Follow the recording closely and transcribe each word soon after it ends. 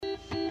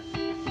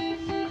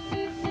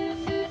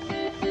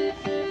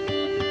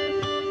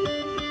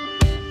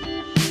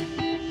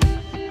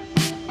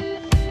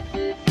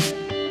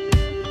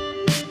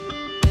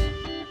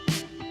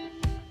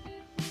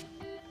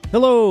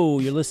Hello,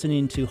 you're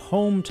listening to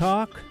Home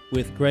Talk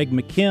with Greg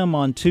McKim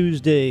on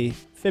Tuesday,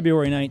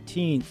 February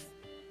 19th.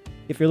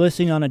 If you're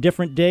listening on a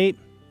different date,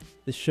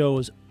 this show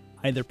is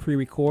either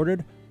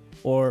pre-recorded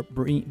or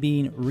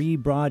being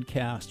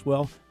rebroadcast.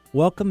 Well,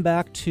 welcome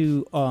back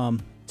to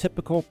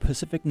typical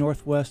Pacific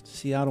Northwest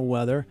Seattle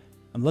weather.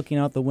 I'm looking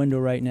out the window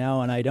right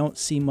now and I don't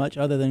see much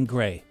other than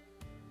gray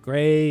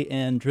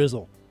and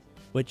drizzle,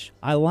 which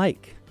I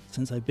like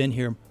since I've been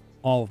here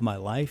all of my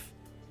life.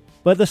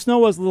 But the snow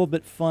was a little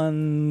bit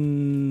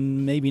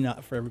fun, maybe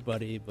not for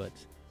everybody, but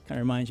kind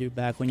of reminds you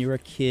back when you were a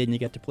kid and you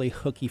got to play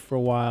hooky for a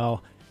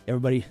while.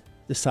 Everybody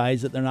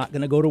decides that they're not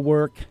going to go to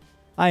work.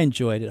 I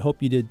enjoyed it.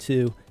 Hope you did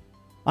too.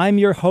 I'm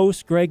your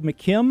host, Greg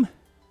McKim.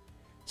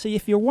 See,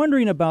 if you're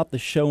wondering about the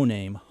show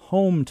name,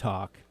 Home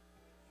Talk,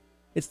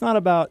 it's not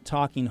about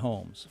talking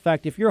homes. In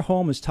fact, if your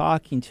home is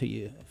talking to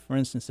you, for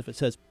instance, if it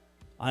says,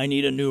 I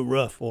need a new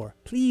roof, or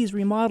please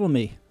remodel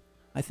me,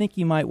 I think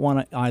you might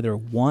want to either,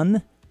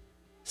 one,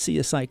 see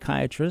a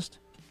psychiatrist,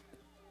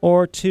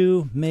 or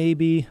two,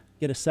 maybe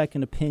get a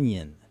second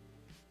opinion.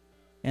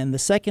 And the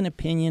second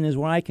opinion is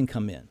where I can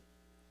come in.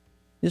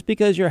 Just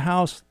because your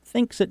house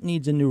thinks it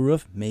needs a new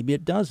roof, maybe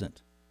it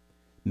doesn't.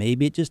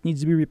 Maybe it just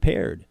needs to be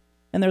repaired.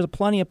 And there's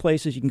plenty of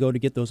places you can go to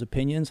get those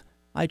opinions.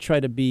 I try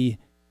to be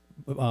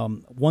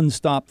one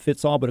stop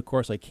fits all, but of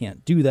course I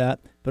can't do that.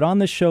 But on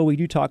this show, we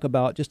do talk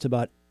about just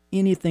about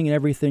anything and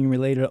everything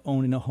related to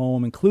owning a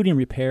home, including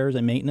repairs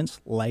and maintenance,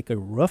 like a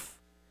roof.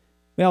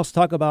 We also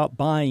talk about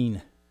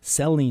buying,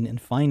 selling,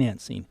 and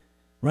financing,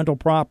 rental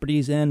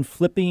properties and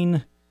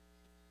flipping,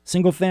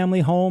 single-family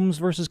homes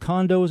versus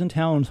condos and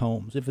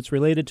townhomes. If it's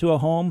related to a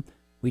home,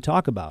 we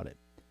talk about it.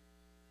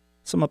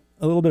 A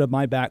little bit of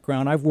my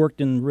background. I've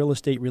worked in real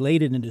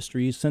estate-related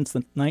industries since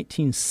the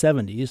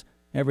 1970s,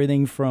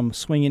 everything from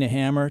swinging a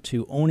hammer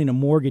to owning a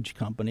mortgage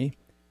company.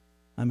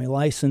 I'm a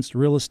licensed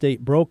real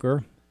estate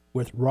broker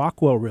with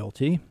Rockwell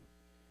Realty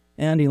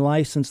and a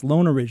licensed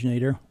loan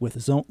originator with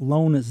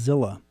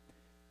Loanzilla.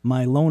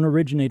 My loan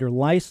originator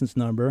license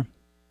number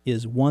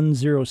is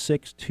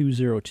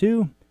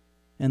 106202,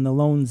 and the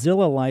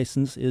Loanzilla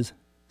license is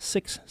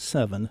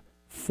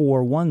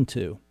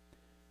 67412.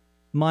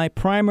 My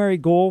primary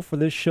goal for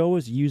this show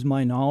is to use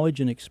my knowledge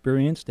and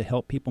experience to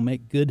help people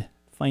make good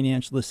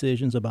financial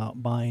decisions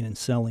about buying and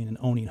selling and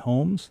owning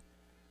homes.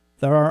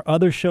 There are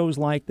other shows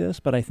like this,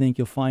 but I think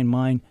you'll find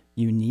mine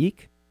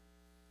unique.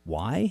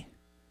 Why?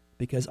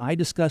 Because I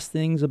discuss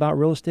things about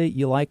real estate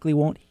you likely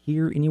won't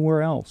hear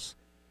anywhere else.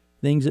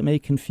 Things that may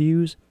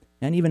confuse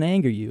and even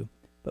anger you,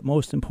 but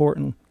most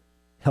important,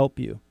 help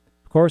you.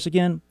 Of course,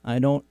 again, I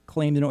don't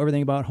claim to know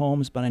everything about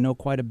homes, but I know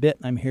quite a bit,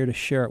 and I'm here to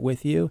share it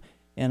with you.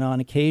 And on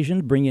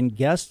occasion, bring in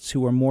guests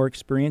who are more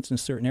experienced in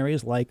certain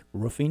areas like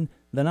roofing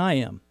than I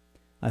am.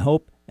 I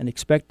hope and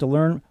expect to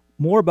learn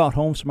more about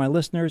homes from my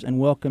listeners and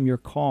welcome your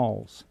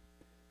calls.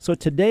 So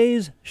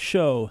today's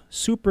show,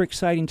 super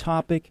exciting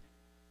topic,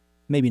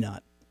 maybe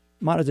not.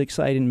 Not as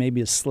exciting maybe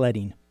as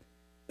sledding.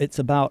 It's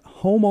about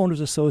homeowners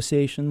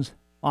associations,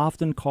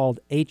 often called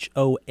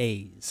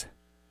HOAs.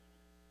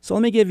 So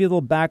let me give you a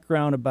little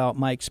background about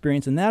my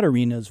experience in that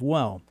arena as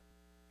well.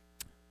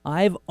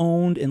 I've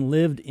owned and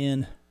lived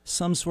in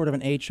some sort of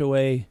an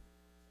HOA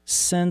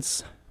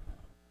since,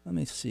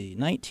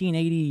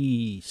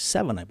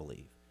 1987, I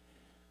believe.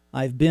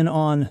 I've been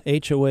on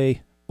HOA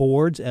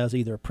boards as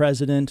either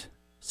president,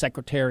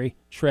 secretary,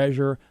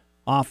 treasurer,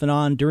 off and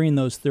on during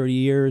those 30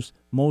 years,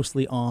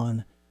 mostly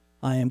on.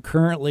 I am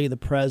currently the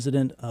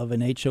president of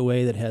an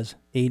HOA that has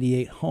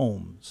 88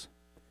 homes.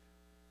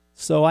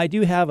 So I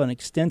do have an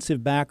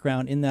extensive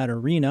background in that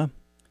arena,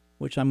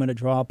 which I'm going to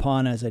draw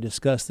upon as I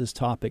discuss this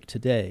topic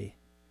today.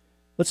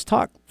 Let's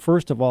talk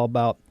first of all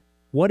about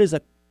what is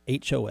a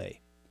HOA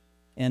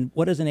and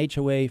what is an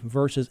HOA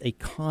versus a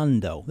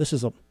condo. This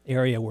is an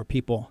area where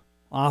people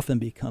often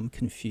become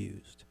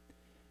confused.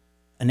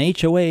 An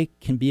HOA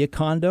can be a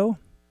condo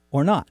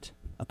or not.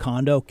 A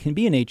condo can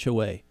be an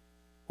HOA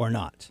or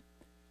not.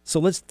 So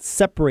let's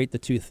separate the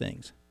two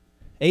things.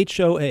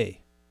 HOA,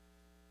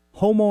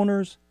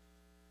 Homeowners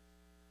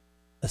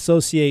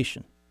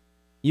Association.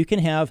 You can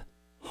have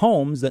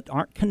homes that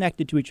aren't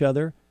connected to each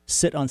other,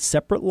 sit on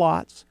separate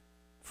lots.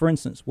 For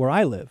instance, where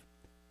I live,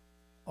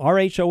 our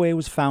HOA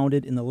was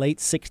founded in the late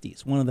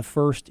 60s, one of the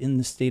first in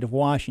the state of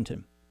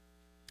Washington.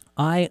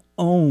 I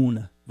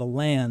own the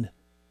land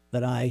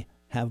that I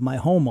have my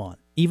home on,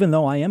 even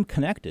though I am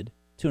connected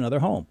to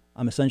another home.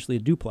 I'm essentially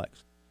a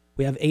duplex.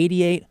 We have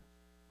 88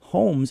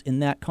 homes in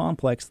that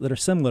complex that are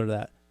similar to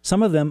that.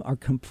 Some of them are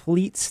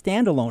complete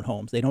standalone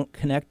homes. They don't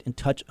connect and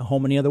touch a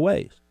home any other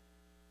ways.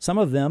 Some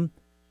of them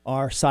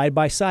are side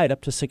by side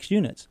up to 6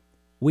 units.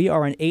 We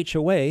are an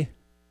HOA,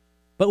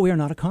 but we are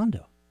not a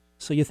condo.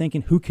 So you're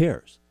thinking, who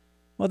cares?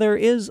 Well, there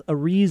is a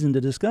reason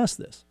to discuss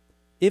this.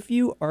 If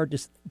you are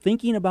just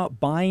thinking about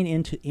buying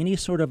into any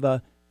sort of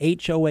a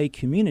HOA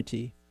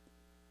community,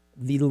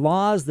 the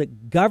laws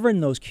that govern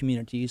those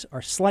communities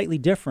are slightly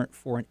different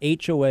for an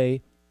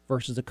HOA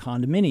versus a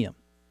condominium.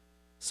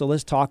 So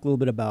let's talk a little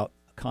bit about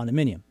a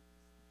condominium.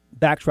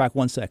 Backtrack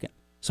 1 second.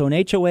 So an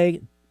HOA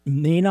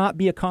may not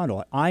be a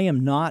condo. I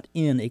am not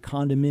in a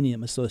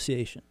condominium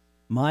association.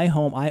 My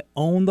home, I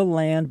own the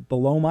land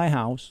below my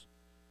house,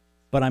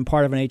 but I'm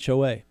part of an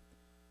HOA.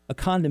 A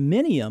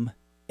condominium,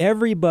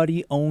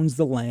 everybody owns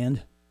the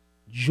land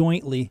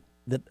jointly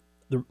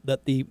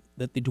that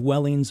the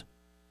dwellings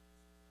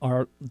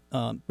are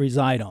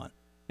reside on.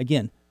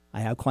 Again,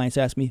 I have clients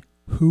ask me,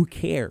 who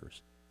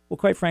cares? Well,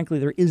 quite frankly,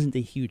 there isn't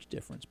a huge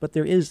difference, but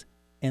there is,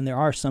 and there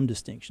are some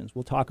distinctions.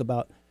 We'll talk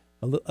about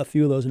a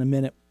few of those in a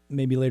minute,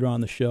 maybe later on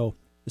in the show,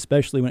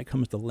 especially when it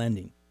comes to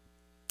lending.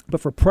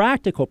 But for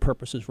practical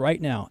purposes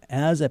right now,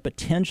 as a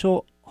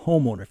potential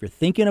homeowner, if you're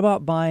thinking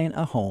about buying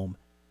a home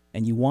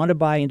and you want to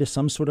buy into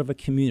some sort of a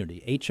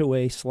community,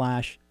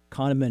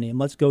 HOA/condominium,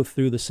 let's go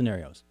through the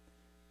scenarios.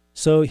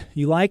 So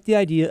you like the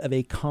idea of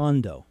a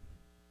condo,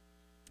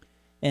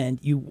 and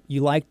you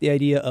like the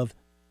idea of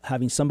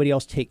having somebody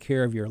else take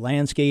care of your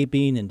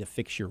landscaping and to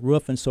fix your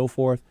roof and so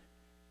forth,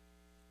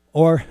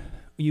 or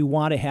you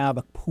want to have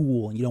a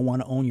pool and you don't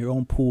want to own your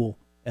own pool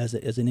as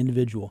an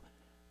individual.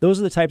 Those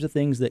are the types of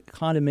things that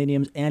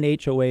condominiums and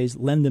HOAs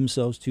lend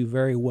themselves to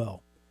very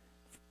well.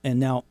 And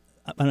now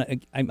I'm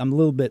rambling a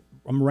little bit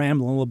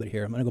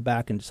here. I'm going to go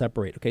back and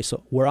separate. Okay,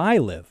 so where I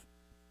live,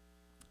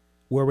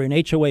 where we're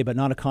an HOA but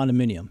not a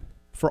condominium,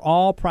 for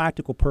all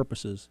practical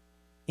purposes,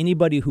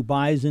 anybody who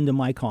buys into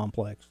my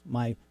complex,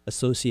 my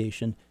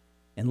association,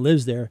 and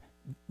lives there,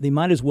 they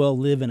might as well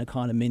live in a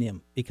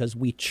condominium because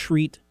we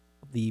treat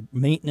the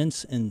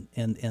maintenance and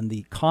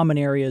the common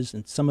areas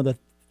and some of the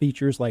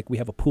features, like we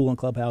have a pool and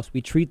clubhouse,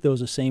 we treat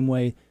those the same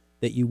way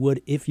that you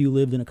would if you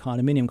lived in a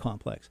condominium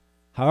complex.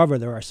 However,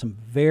 there are some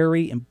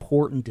very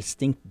important,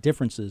 distinct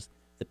differences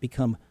that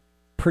become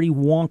pretty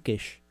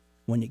wonkish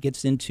when it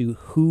gets into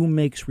who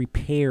makes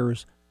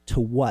repairs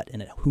to what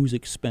and at whose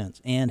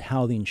expense and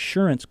how the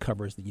insurance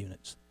covers the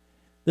units.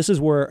 This is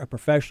where a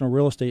professional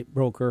real estate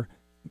broker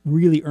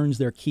really earns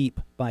their keep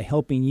by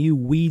helping you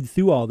weed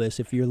through all this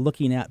if you're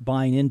looking at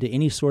buying into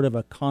any sort of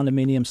a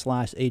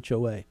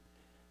condominium/HOA.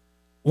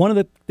 One of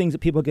the things that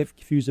people get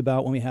confused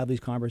about when we have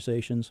these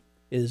conversations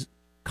is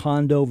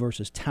condo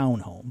versus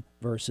townhome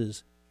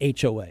versus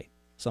HOA.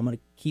 So I'm going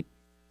to keep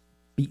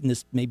beating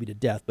this maybe to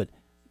death, but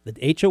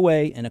the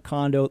HOA and a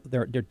condo,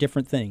 they're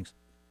different things.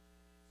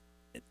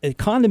 A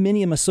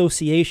condominium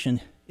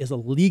association is a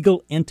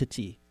legal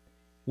entity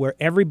where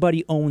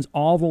everybody owns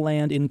all the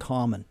land in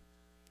common.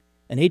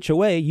 An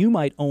HOA, you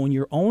might own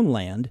your own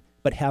land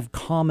but have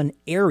common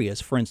areas,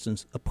 for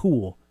instance, a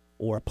pool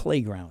or a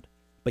playground,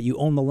 but you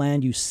own the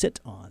land you sit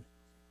on.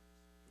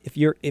 If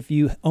you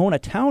own a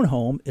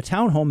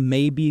townhome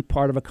may be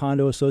part of a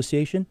condo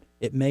association.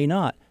 It may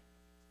not.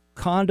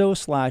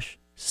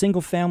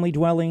 Condo/single-family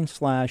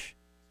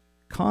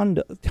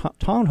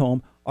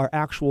dwelling/townhome are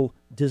actual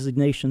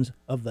designations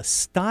of the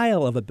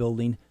style of a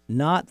building,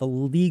 not the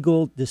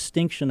legal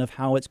distinction of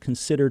how it's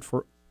considered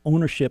for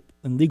ownership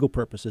and legal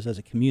purposes as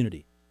a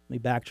community. Let me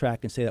backtrack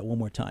and say that one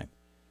more time.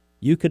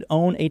 You could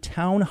own a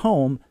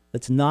townhome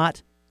that's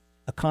not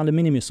a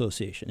condominium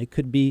association. It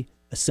could be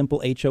a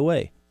simple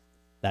HOA.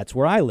 That's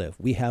where I live.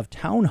 We have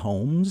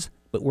townhomes,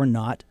 but we're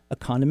not a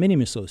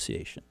condominium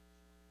association.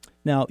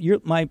 Now,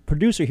 my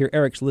producer here,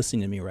 Eric's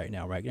listening to me right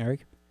now, right,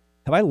 Eric?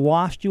 Have I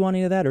lost you on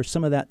any of that, or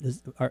some of that?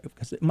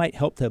 Because it might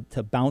help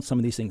to bounce some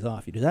of these things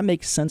off you. Does that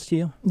make sense to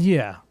you?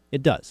 Yeah.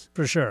 It does.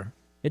 For sure.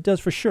 It does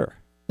for sure.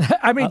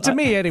 I mean, to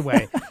me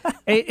anyway.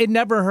 It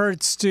never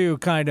hurts to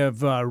kind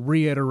of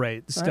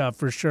reiterate stuff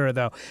for sure,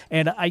 though.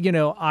 And I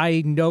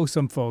know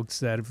some folks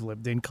that have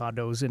lived in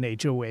condos and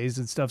HOAs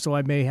and stuff, so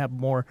I may have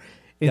more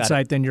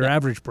insight than your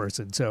average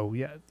person. So,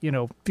 yeah,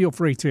 feel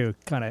free to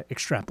kind of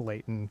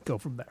extrapolate and go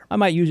from there. I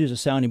might use you as a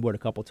sounding board a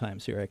couple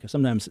times here, because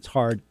sometimes it's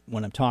hard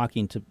when I'm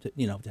talking to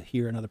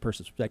hear another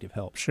person's perspective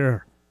help.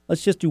 Sure.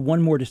 Let's just do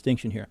one more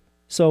distinction here.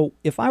 So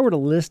if I were to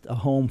list a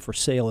home for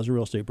sale as a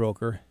real estate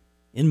broker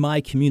in my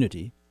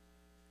community,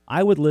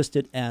 I would list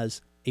it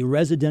as a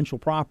residential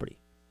property.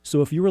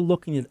 So if you were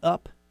looking it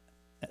up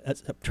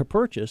to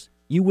purchase,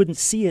 you wouldn't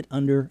see it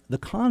under the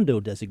condo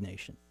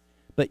designation.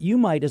 But you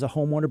might, as a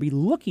homeowner, be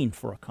looking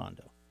for a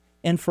condo.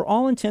 And for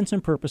all intents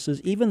and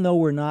purposes, even though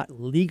we're not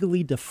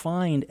legally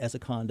defined as a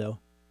condo,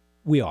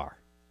 we are.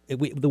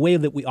 The way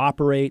that we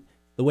operate,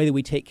 the way that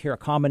we take care of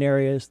common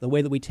areas, the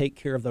way that we take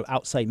care of the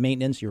outside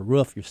maintenance, your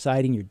roof, your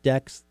siding, your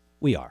decks,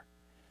 we are.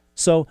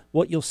 So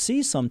what you'll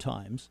see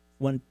sometimes,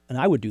 and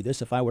I would do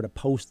this if I were to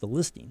post the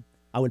listing,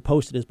 I would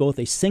post it as both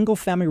a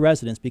single-family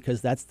residence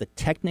because that's the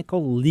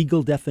technical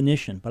legal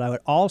definition, but I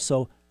would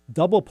also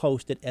double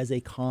post it as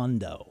a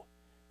condo.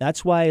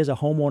 That's why, as a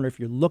homeowner, if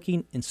you're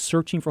looking and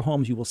searching for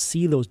homes, you will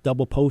see those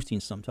double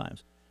postings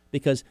sometimes,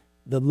 because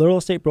the real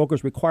estate broker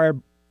is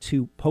required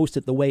to post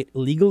it the way it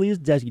legally is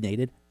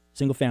designated,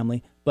 single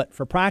family, but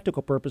for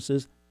practical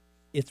purposes,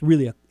 it's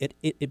really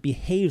it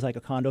behaves like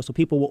a condo, so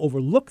people will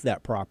overlook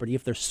that property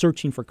if they're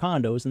searching for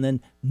condos and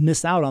then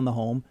miss out on the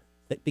home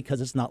because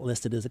it's not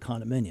listed as a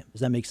condominium. Does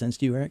that make sense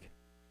to you, Eric?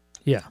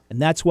 Yeah.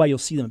 And that's why you'll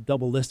see them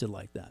double listed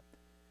like that.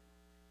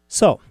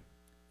 So,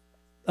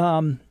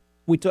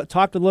 we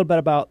talked a little bit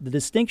about the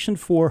distinction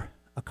for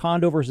a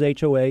condo versus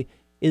HOA.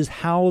 is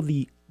how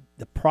the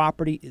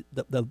property,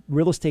 the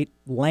real estate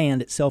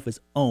land itself is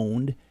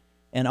owned,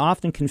 and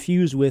often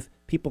confused with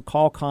people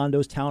call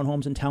condos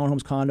townhomes and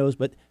townhomes condos,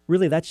 but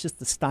really that's just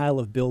the style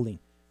of building.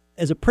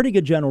 As a pretty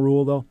good general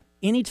rule, though,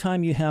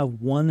 anytime you have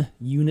one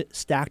unit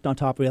stacked on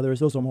top of the others,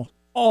 those are almost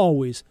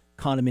always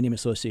condominium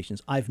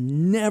associations. I've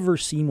never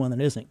seen one that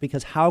isn't,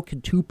 because how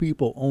could two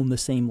people own the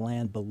same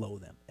land below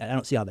them? I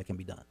don't see how that can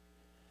be done.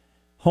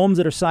 Homes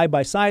that are side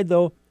by side,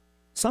 though,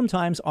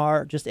 sometimes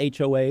are just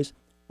HOAs.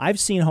 I've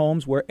seen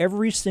homes where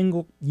every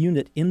single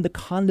unit in the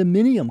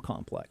condominium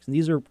complex, and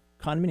these are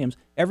condominiums,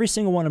 every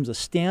single one of them is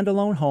a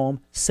standalone home,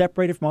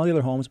 separated from all the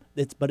other homes,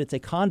 but it's a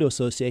condo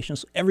association,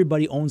 so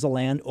everybody owns the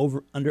land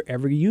under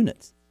every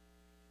unit.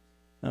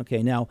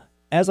 Okay, now,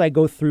 as I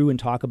go through and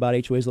talk about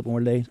HOAs a little more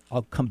today,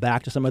 I'll come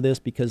back to some of this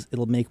because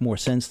it'll make more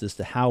sense as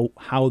to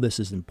how this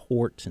is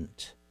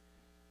important.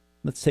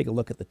 Let's take a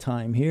look at the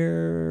time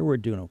here. We're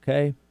doing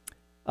okay.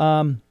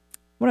 I want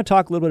to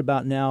talk a little bit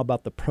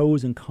about the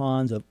pros and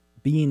cons of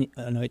being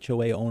an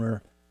HOA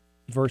owner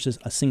versus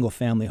a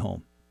single-family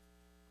home.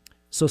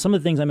 So some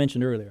of the things I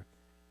mentioned earlier,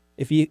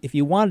 if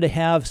you wanted to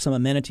have some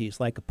amenities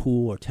like a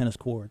pool or tennis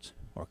courts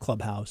or a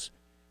clubhouse,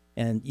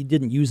 and you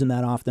didn't use them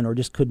that often or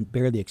just couldn't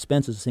bear the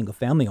expenses as a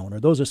single-family owner,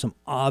 those are some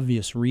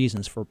obvious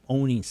reasons for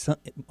owning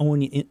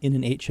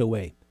in an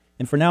HOA.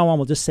 And for now on,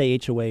 we'll just say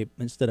HOA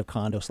instead of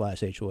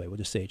condo/HOA. We'll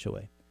just say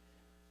HOA.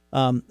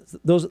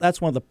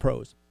 That's one of the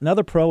pros.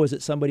 Another pro is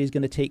that somebody's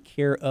going to take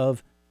care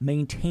of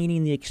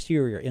maintaining the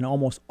exterior. In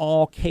almost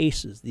all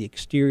cases, the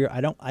exterior,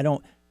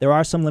 there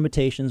are some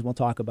limitations. We'll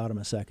talk about them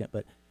in a second.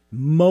 But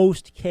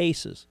most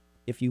cases,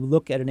 if you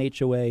look at an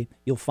HOA,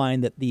 you'll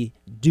find that the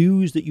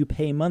dues that you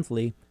pay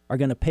monthly are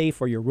going to pay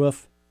for your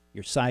roof,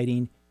 your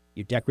siding,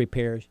 your deck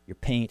repairs, your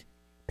paint,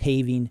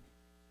 paving,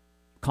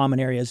 common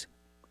areas,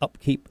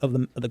 upkeep of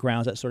the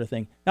grounds, that sort of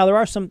thing. Now, there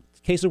are some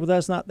cases where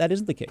that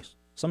isn't the case.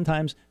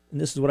 Sometimes, and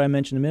this is what I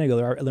mentioned a minute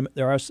ago,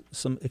 there are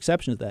some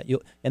exceptions to that.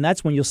 And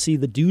that's when you'll see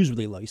the dues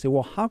really low. You say,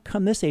 well, how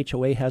come this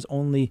HOA has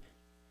only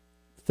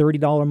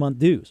 $30 a month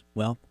dues?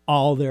 Well,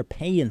 all they're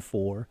paying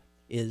for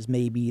is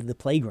maybe the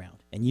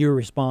playground, and you're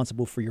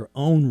responsible for your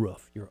own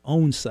roof, your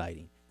own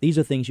siding. These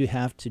are things you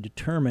have to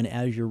determine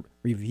as you're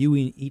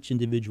reviewing each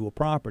individual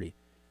property.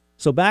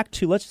 So back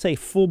to, let's say,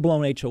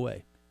 full-blown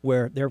HOA,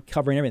 where they're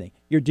covering everything.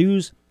 Your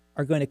dues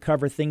are going to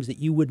cover things that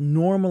you would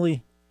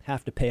normally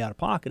have to pay out of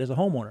pocket as a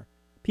homeowner.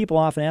 People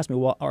often ask me,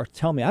 or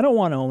tell me, I don't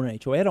want to own an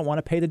HOA, I don't want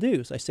to pay the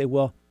dues. I say,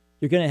 well,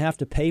 you're going to have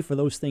to pay for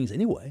those things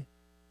anyway.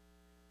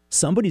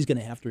 Somebody's going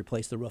to have to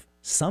replace the roof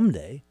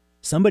someday.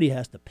 Somebody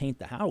has to paint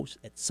the house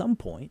at some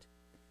point.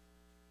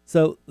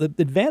 So the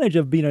advantage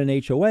of being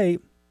an HOA,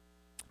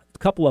 a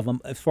couple of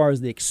them as far as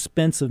the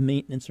expense of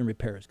maintenance and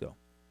repairs go.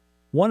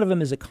 One of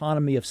them is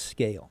economy of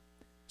scale.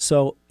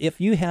 So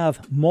if you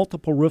have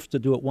multiple roofs to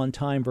do at one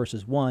time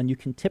versus one, you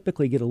can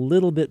typically get a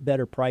little bit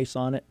better price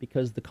on it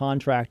because the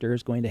contractor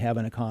is going to have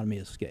an economy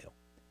of scale.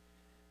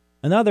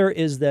 Another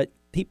is that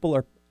people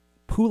are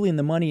pooling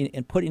the money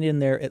and putting it in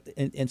there,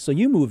 and so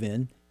you move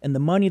in, and the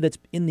money that's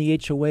in the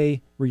HOA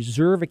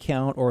reserve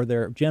account or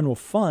their general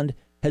fund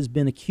has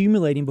been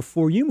accumulating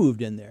before you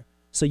moved in there.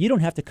 So you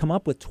don't have to come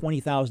up with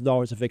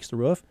 $20,000 to fix the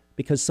roof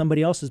because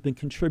somebody else has been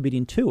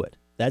contributing to it.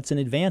 That's an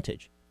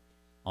advantage.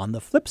 On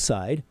the flip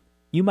side,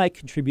 you might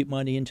contribute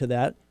money into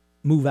that,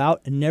 move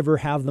out, and never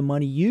have the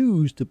money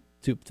used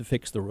to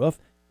fix the roof,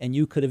 and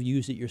you could have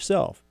used it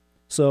yourself.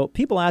 So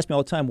people ask me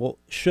all the time, well,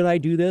 should I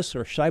do this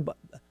or should I?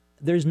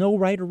 There's no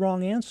right or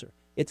wrong answer.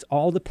 It's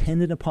all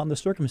dependent upon the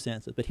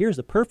circumstances. But here's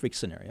the perfect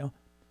scenario.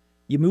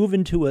 You move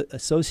into an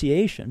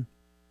association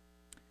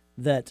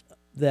that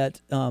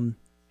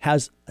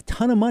has a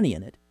ton of money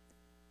in it,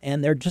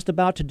 and they're just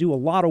about to do a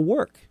lot of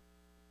work.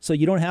 So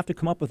you don't have to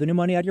come up with any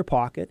money out of your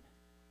pocket.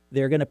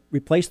 They're going to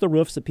replace the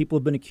roofs that people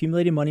have been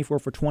accumulating money for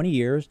 20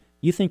 years.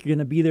 You think you're going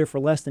to be there for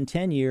less than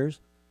 10 years,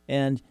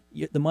 and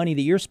the money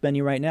that you're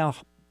spending right now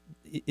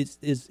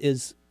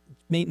is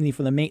mainly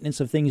for the maintenance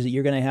of things that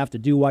you're going to have to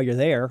do while you're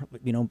there,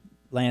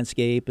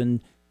 landscape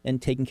and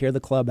taking care of the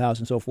clubhouse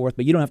and so forth,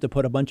 but you don't have to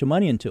put a bunch of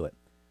money into it.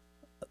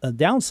 A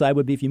downside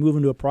would be if you move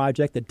into a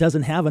project that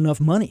doesn't have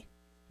enough money,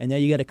 and then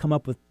you got to come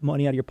up with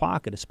money out of your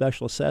pocket, a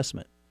special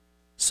assessment.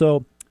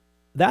 So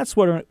that's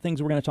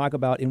things we're going to talk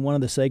about in one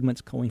of the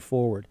segments going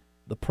forward.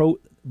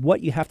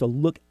 What you have to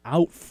look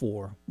out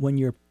for when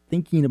you're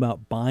thinking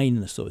about buying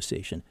an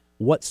association,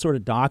 what sort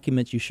of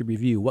documents you should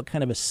review, what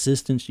kind of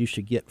assistance you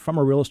should get from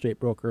a real estate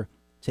broker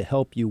to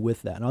help you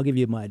with that. And I'll give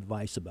you my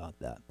advice about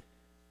that.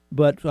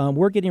 But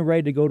we're getting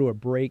ready to go to a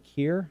break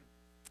here.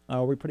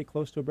 We're pretty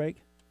close to a break,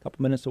 a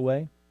couple minutes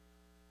away.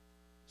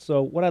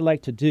 So what I'd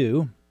like to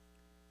do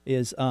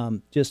is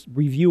just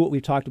review what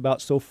we've talked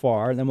about so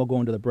far, and then we'll go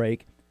into the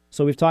break.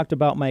 So we've talked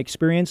about my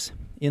experience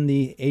in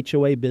the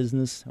HOA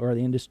business, or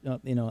the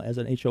as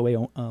an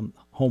HOA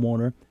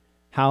homeowner,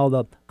 how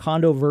the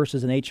condo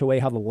versus an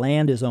HOA, how the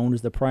land is owned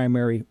is the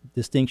primary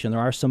distinction. There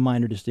are some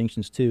minor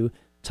distinctions too,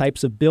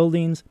 types of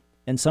buildings,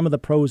 and some of the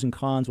pros and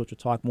cons, which we'll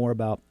talk more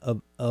about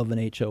of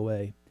an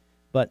HOA.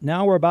 But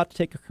now we're about to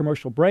take a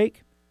commercial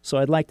break. So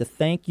I'd like to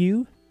thank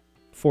you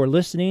for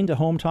listening to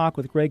Home Talk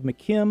with Greg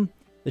McKim,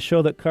 the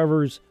show that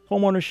covers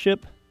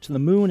homeownership to the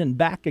moon and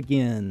back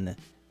again.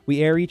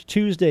 We air each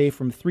Tuesday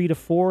from 3 to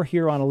 4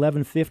 here on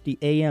 1150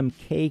 AM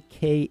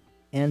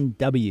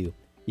KKNW.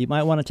 You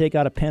might want to take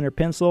out a pen or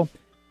pencil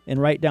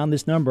and write down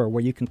this number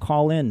where you can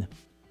call in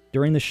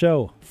during the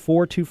show,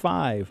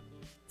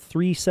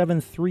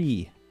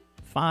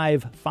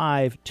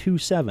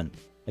 425-373-5527.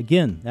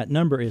 Again, that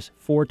number is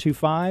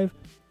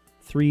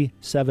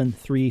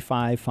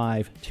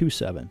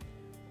 425-373-5527.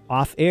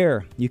 Off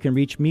air, you can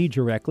reach me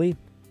directly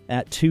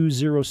at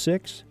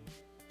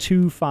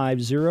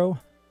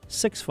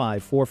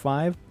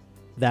 206-250-6545.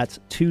 That's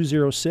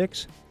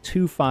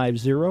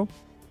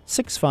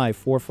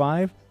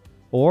 206-250-6545.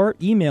 Or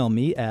email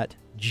me at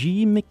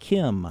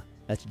gmckim,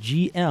 that's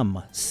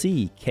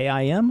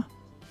GMCKIM,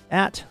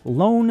 at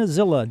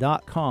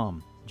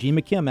loanzilla.com.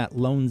 gmckim at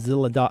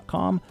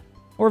loanzilla.com,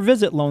 or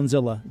visit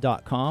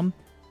loanzilla.com.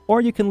 Or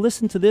you can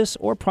listen to this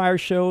or prior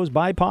shows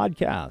by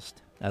podcast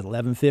at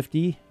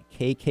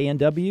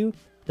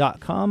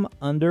 1150kknw.com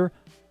under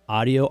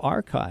Audio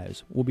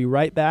Archives. We'll be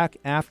right back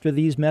after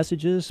these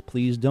messages.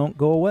 Please don't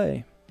go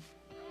away.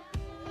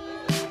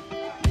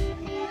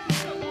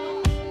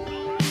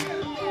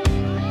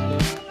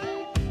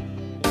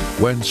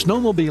 When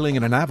snowmobiling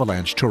in an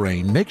avalanche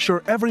terrain, make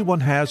sure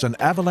everyone has an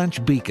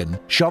avalanche beacon,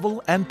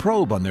 shovel, and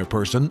probe on their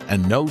person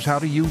and knows how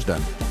to use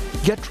them.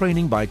 Get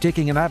training by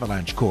taking an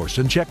avalanche course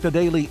and check the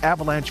daily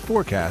avalanche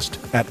forecast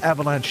at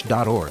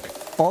avalanche.org.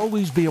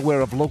 Always be aware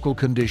of local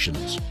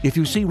conditions. If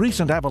you see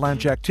recent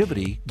avalanche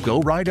activity, go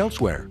ride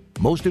elsewhere.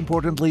 Most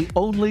importantly,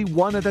 only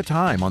one at a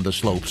time on the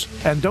slopes,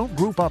 and don't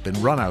group up in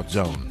run-out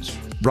zones.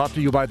 Brought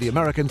to you by the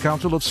American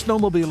Council of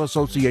Snowmobile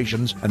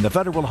Associations and the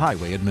Federal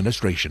Highway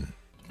Administration.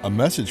 A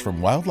message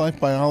from wildlife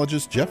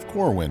biologist Jeff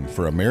Corwin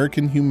for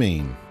American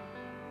Humane.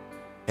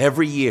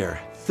 Every year,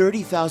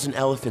 30,000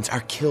 elephants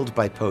are killed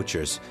by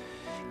poachers.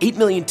 8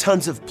 million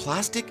tons of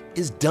plastic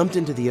is dumped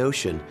into the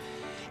ocean,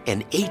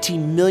 and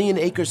 18 million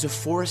acres of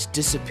forest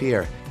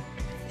disappear.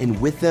 And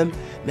with them,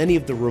 many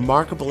of the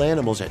remarkable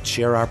animals that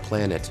share our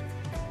planet.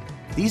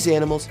 These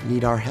animals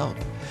need our help.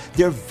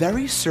 Their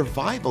very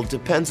survival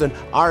depends on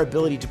our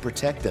ability to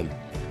protect them.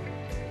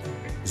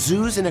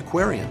 Zoos and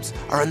aquariums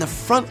are on the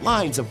front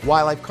lines of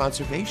wildlife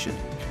conservation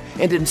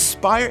and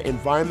inspire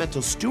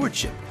environmental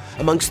stewardship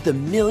amongst the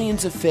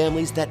millions of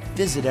families that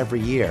visit every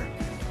year.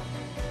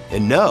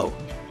 And know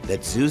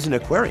that zoos and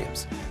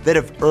aquariums that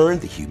have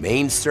earned the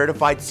Humane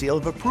Certified Seal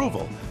of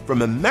Approval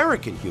from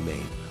American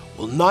Humane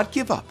will not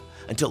give up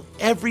until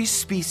every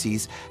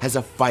species has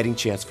a fighting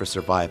chance for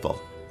survival.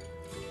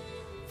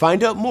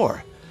 Find out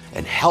more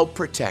and help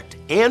protect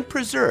and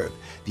preserve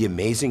the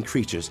amazing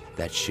creatures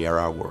that share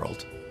our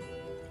world.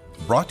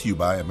 Brought to you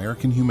by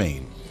American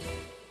Humane.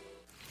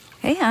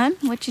 Hey, hon,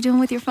 what you doing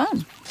with your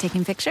phone?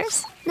 Taking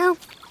pictures? No,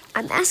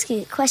 I'm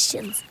asking it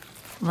questions.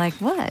 Like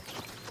what?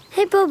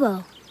 Hey,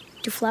 Bobo,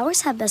 do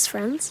flowers have best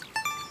friends?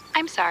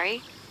 I'm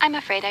sorry. I'm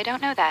afraid I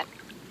don't know that.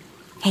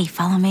 Hey,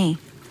 follow me.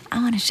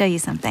 I want to show you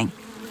something.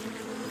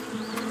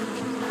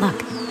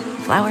 Look,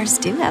 flowers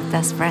do have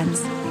best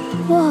friends.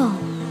 Whoa.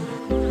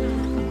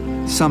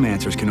 Some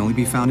answers can only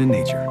be found in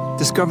nature.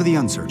 Discover the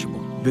unsearchable.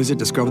 Visit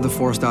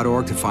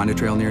discovertheforest.org to find a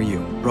trail near you.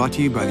 Brought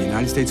to you by the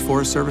United States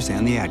Forest Service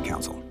and the Ad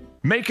Council.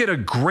 Make it a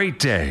great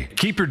day.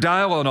 Keep your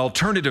dial on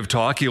Alternative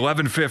Talk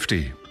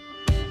 1150.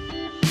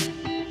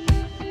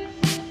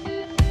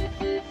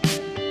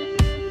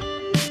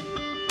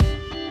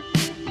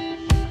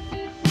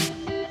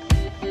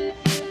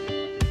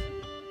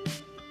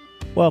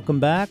 Welcome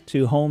back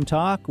to Home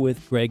Talk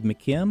with Greg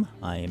McKim.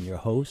 I am your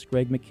host,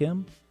 Greg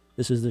McKim.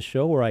 This is the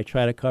show where I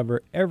try to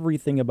cover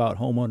everything about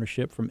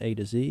homeownership from A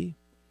to Z.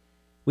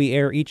 We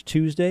air each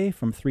Tuesday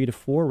from 3 to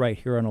 4 right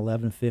here on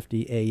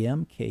 1150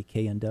 AM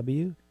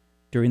KKNW.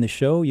 During the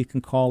show, you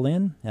can call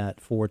in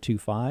at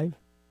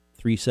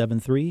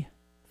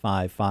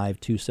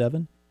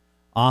 425-373-5527.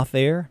 Off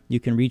air, you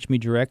can reach me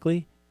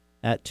directly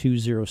at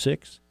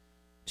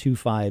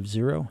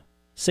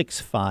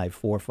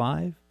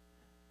 206-250-6545.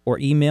 Or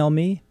email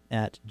me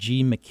at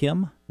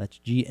gmckim, that's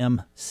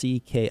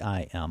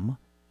GMCKIM,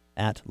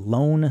 at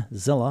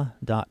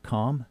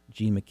loanzilla.com,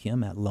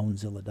 gmckim at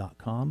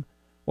loanzilla.com.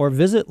 Or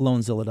visit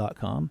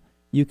loanzilla.com.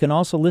 You can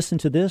also listen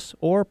to this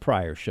or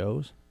prior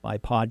shows by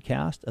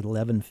podcast at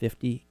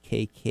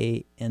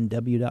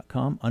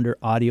 1150kknw.com under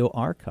Audio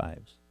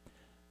Archives.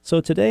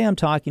 So today I'm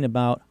talking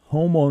about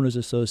homeowners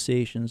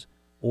associations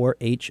or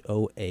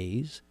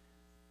HOAs.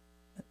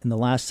 In the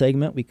last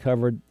segment, we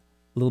covered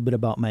a little bit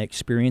about my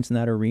experience in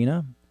that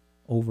arena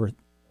over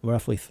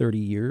roughly 30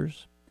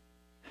 years.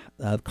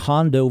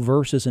 Condo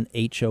versus an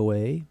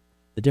HOA.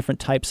 The different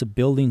types of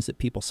buildings that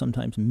people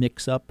sometimes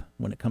mix up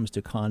when it comes to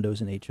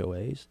condos and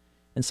HOAs,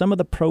 and some of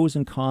the pros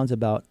and cons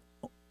about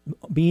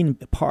being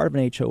part of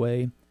an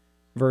HOA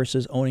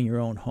versus owning your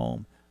own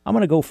home. I'm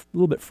going to go a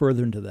little bit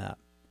further into that.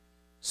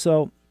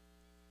 So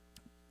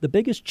the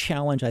biggest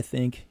challenge, I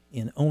think,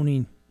 in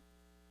owning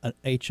an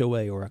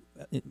HOA or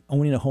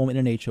owning a home in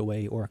an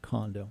HOA or a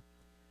condo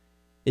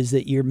is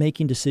that you're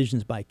making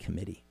decisions by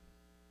committee.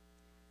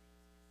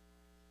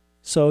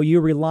 So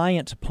you're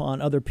reliant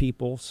upon other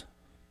people's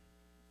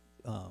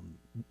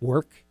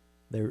work,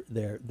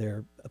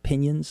 their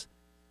opinions,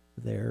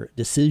 their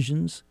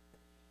decisions,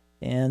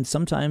 and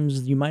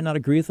sometimes you might not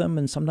agree with them,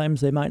 and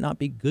sometimes they might not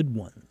be good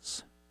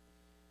ones.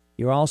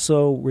 You're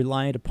also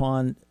reliant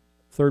upon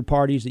third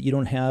parties that you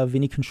don't have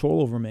any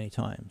control over many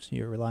times.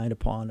 You're reliant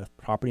upon a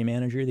property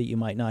manager that you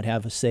might not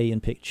have a say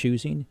in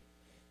choosing.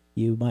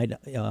 You might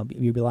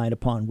be reliant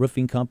upon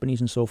roofing companies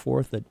and so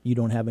forth that you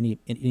don't have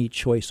any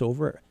choice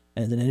over.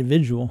 As an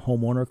individual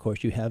homeowner, of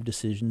course, you have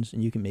decisions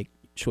and you can make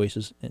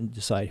choices and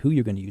decide who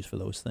you're going to use for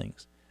those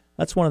things.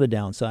 That's one of the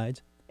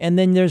downsides. And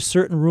then there's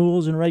certain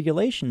rules and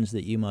regulations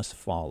that you must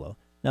follow.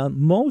 Now,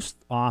 most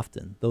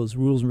often, those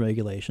rules and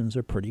regulations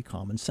are pretty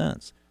common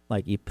sense.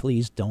 Like, you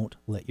please don't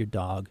let your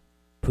dog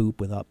poop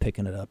without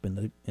picking it up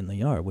in the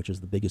yard, which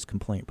is the biggest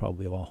complaint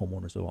probably of all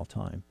homeowners of all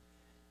time.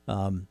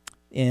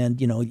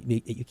 And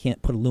you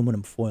can't put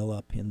aluminum foil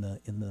up in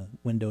the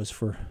windows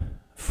for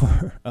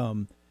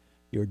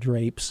your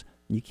drapes.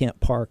 You can't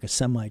park a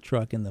semi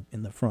truck in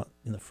the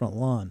front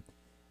lawn.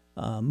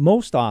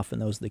 Most often,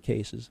 those are the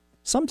cases.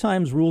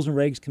 Sometimes rules and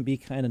regs can be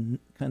kind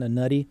of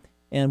nutty,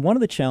 and one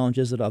of the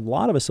challenges that a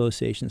lot of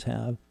associations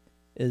have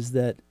is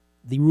that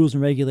the rules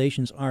and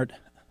regulations aren't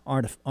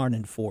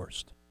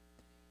enforced,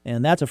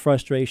 and that's a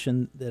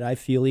frustration that I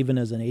feel even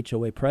as an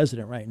HOA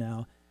president right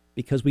now,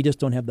 because we just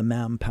don't have the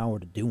manpower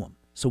to do them.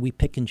 So we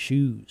pick and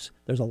choose.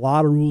 There's a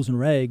lot of rules and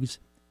regs,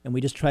 and we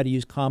just try to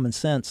use common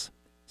sense.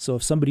 So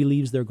if somebody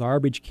leaves their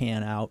garbage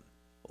can out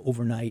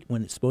overnight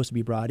when it's supposed to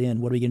be brought in,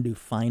 what are we going to do?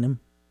 Fine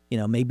them?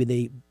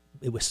 Maybe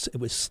it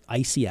was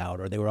icy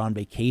out or they were on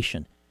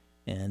vacation,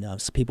 and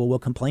so people will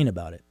complain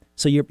about it.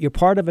 So you're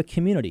part of a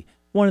community.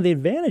 One of the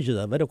advantages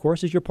of it, of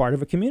course, is you're part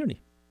of a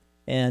community,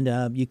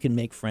 and you can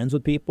make friends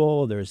with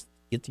people. There's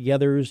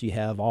get-togethers. You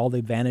have all the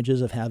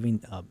advantages of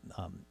having,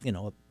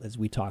 as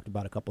we talked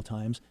about a couple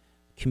times,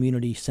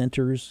 community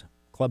centers,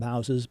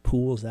 clubhouses,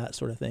 pools, that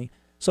sort of thing.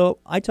 So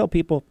I tell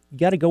people, you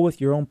got to go with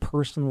your own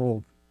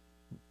personal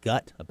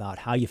gut about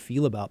how you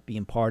feel about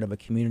being part of a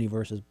community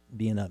versus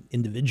being an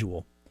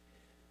individual.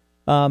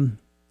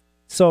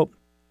 So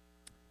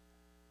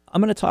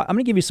I'm going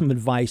to give you some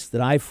advice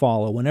that I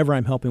follow whenever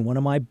I'm helping one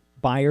of my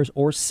buyers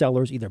or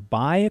sellers either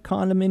buy a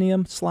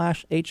condominium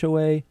 /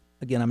 HOA.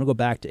 Again, I'm going to go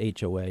back to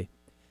HOA,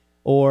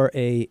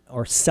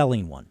 or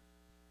selling one.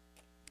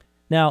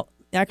 Now,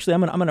 actually,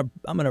 I'm going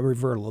to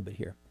revert a little bit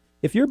here.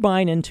 If you're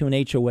buying into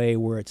an HOA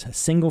where it's a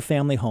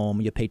single-family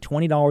home, you pay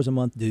 $20 a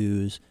month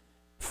dues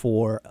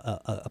for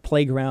a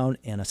playground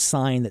and a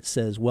sign that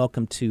says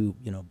 "Welcome to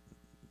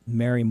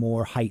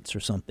Marymore Heights" or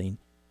something.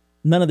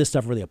 None of this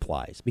stuff really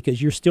applies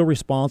because you're still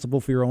responsible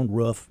for your own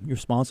roof. You're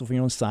responsible for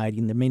your own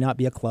siding. There may not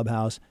be a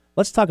clubhouse.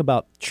 Let's talk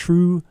about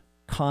true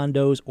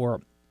condos or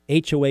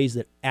HOAs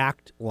that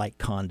act like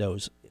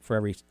condos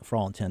for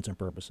all intents and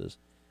purposes.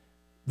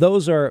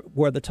 Those are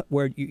where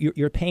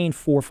you're paying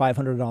 $400 or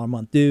 $500 a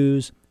month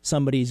dues.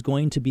 Somebody's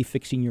going to be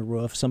fixing your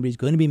roof. Somebody's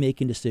going to be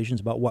making decisions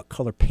about what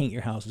color paint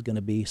your house is going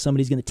to be.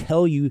 Somebody's going to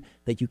tell you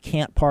that you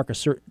can't park a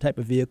certain type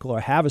of vehicle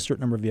or have a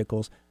certain number of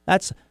vehicles.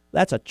 That's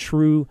a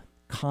true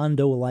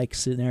condo-like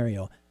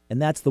scenario,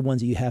 and that's the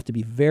ones that you have to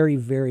be very,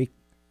 very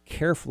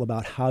careful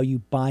about how you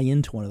buy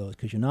into one of those,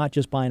 because you're not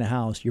just buying a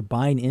house, you're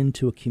buying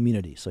into a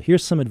community. So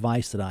here's some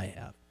advice that I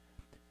have.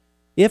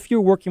 If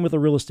you're working with a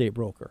real estate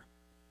broker,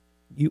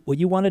 what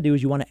you want to do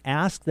is you want to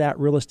ask that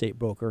real estate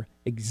broker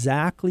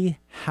exactly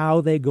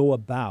how they go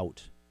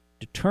about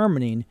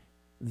determining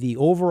the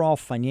overall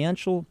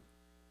financial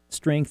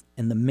strength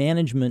and the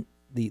management,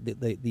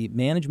 the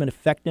management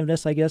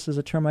effectiveness, I guess is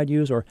a term I'd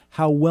use, or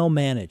how well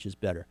managed is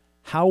better.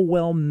 How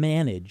well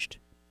managed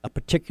a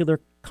particular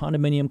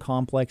condominium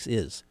complex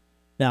is.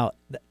 Now,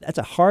 that's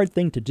a hard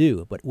thing to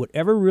do, but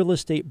whatever real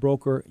estate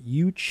broker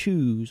you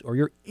choose or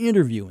you're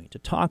interviewing to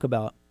talk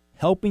about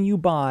helping you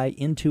buy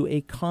into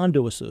a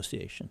condo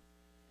association,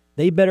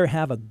 they better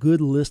have a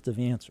good list of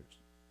answers.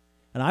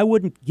 And I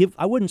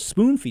wouldn't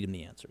spoon feed them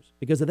the answers,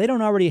 because if they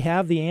don't already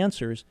have the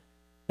answers,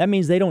 that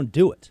means they don't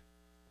do it.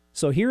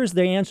 So here's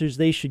the answers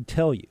they should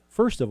tell you.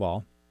 First of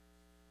all,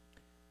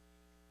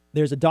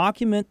 there's a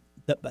document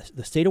that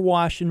the state of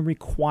Washington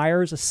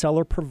requires a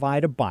seller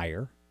provide a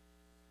buyer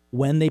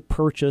when they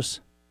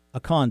purchase a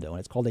condo, and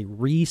it's called a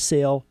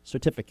resale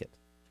certificate.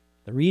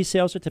 The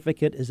resale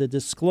certificate is a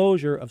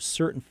disclosure of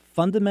certain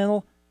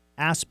fundamental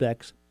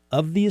aspects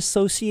of the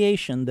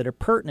association that are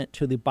pertinent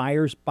to the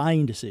buyer's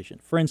buying decision.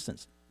 For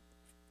instance,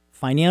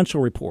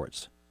 financial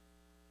reports,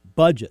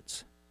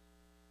 budgets,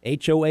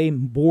 HOA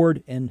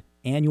board and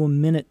annual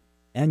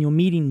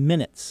meeting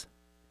minutes,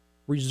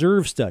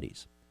 reserve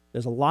studies.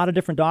 There's a lot of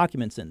different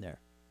documents in there.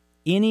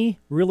 Any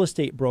real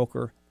estate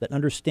broker that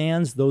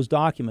understands those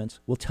documents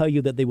will tell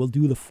you that they will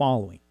do the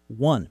following.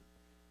 One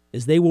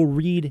is they will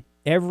read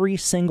every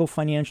single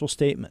financial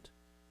statement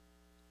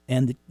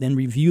and then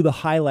review the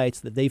highlights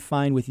that they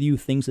find with you,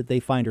 things that they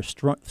find are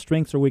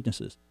strengths or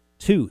weaknesses.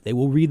 Two, they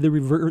will read the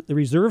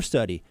reserve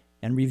study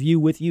and review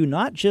with you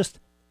not just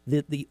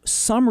the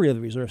summary of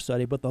the reserve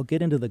study, but they'll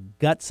get into the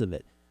guts of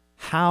it,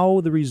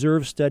 how the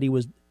reserve study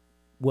was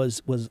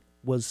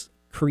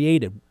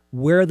created,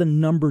 where the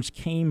numbers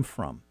came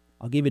from.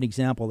 I'll give you an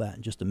example of that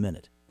in just a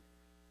minute.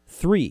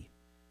 3,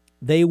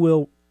 they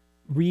will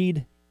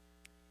read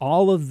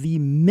all of the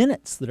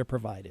minutes that are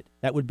provided.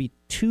 That would be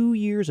 2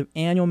 years of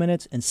annual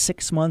minutes and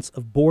 6 months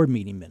of board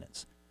meeting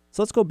minutes.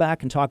 So let's go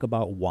back and talk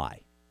about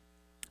why.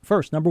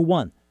 First, number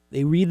 1,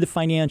 they read the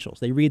financials.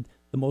 They read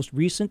the most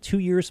recent 2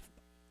 years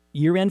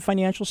year-end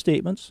financial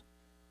statements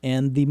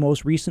and the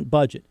most recent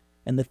budget.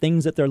 And the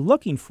things that they're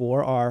looking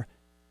for are,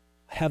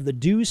 have the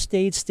dues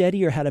stayed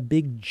steady or had a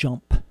big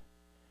jump?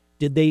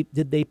 Did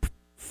they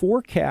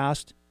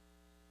forecast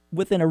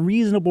within a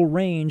reasonable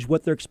range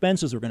what their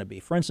expenses were going to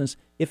be? For instance,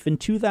 if in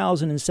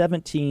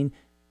 2017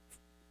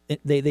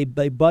 they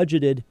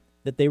budgeted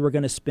that they were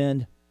going to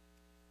spend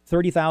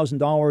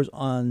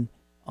 $30,000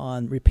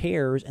 on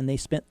repairs and they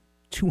spent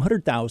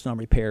 $200,000 on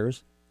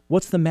repairs,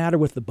 what's the matter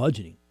with the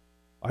budgeting?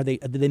 Are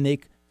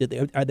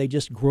they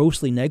just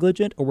grossly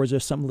negligent, or was there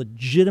some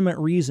legitimate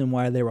reason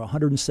why they were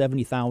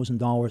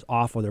 $170,000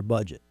 off of their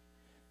budget?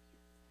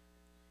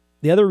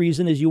 The other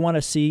reason is you want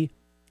to see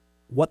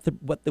what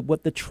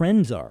the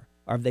trends are.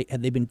 Have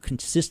they been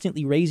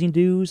consistently raising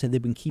dues? Have they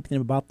been keeping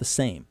them about the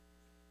same?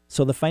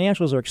 So the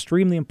financials are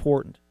extremely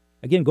important.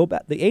 Again, go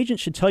back. The agent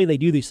should tell you they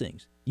do these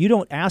things. You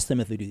don't ask them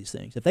if they do these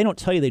things. If they don't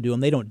tell you they do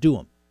them, they don't do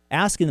them.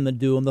 Asking them to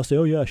do them, they'll say,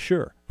 "Oh yeah,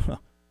 sure,"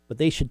 but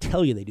they should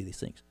tell you they do these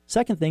things.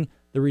 Second thing,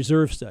 the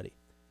reserve study.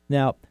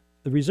 Now,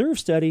 the reserve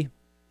study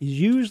is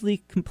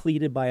usually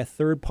completed by a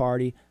third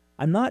party.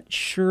 I'm not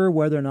sure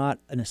whether or not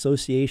an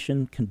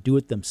association can do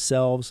it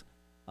themselves.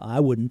 I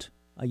wouldn't.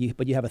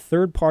 But you have a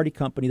third-party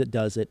company that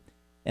does it.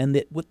 And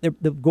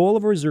the goal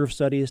of a reserve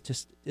study is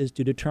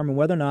to determine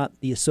whether or not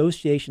the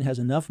association has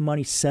enough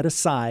money set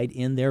aside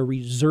in their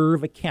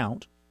reserve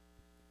account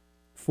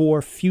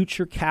for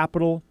future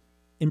capital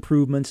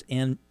improvements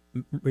and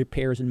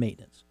repairs and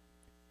maintenance.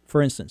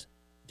 For instance,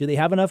 do they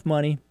have enough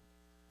money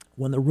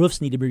when the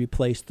roofs need to be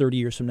replaced 30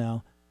 years from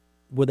now?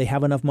 Will they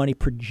have enough money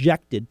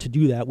projected to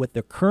do that with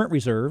their current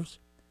reserves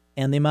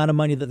and the amount of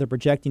money that they're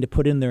projecting to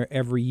put in there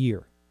every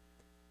year?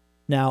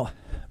 Now,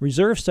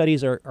 reserve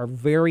studies are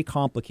very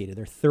complicated.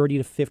 They're 30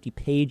 to 50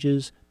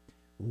 pages,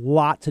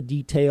 lots of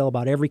detail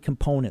about every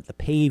component, the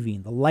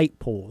paving, the light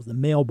poles, the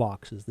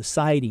mailboxes, the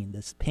siding,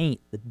 the paint,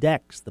 the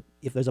decks,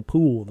 if there's a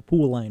pool, the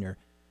pool liner,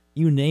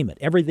 you name it.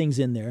 Everything's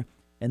in there.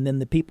 And then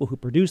the people who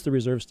produce the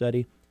reserve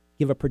study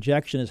give a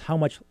projection as how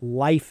much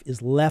life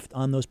is left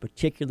on those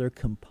particular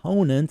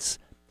components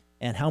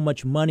and how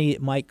much money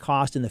it might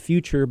cost in the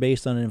future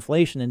based on an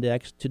inflation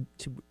index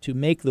to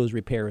make those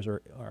repairs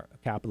or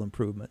capital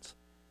improvements.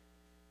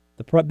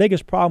 The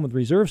biggest problem with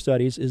reserve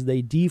studies is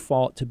they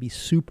default to be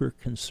super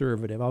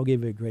conservative. I'll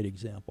give you a great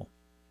example.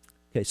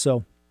 Okay,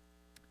 so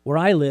where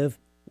I live,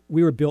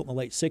 we were built in the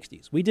late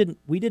 60s. We didn't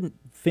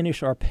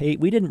finish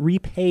we didn't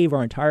repave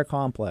our entire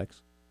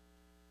complex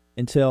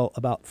until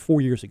about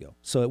 4 years ago.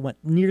 So it went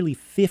nearly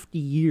 50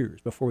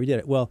 years before we did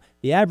it. Well,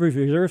 the average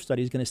reserve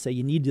study is going to say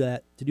you need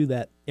to do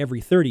that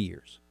every 30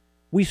 years.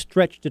 We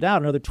stretched it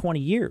out another 20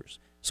 years.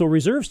 So a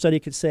reserve study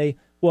could say,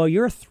 well,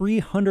 your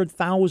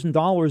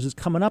 $300,000 is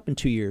coming up in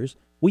 2 years.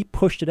 We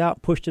pushed it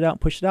out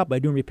by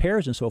doing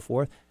repairs and so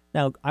forth.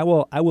 Now, I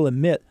will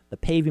admit the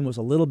paving was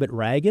a little bit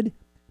ragged,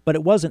 but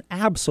it wasn't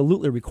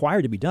absolutely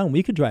required to be done.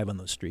 We could drive on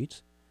those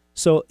streets.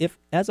 So if,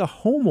 as a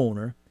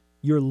homeowner,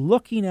 you're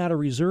looking at a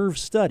reserve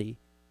study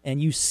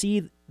and you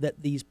see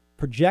that these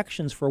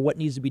projections for what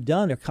needs to be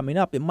done are coming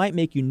up, it might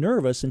make you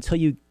nervous until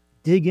you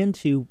dig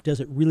into, does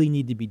it really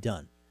need to be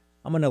done?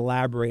 I'm going to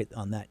elaborate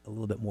on that a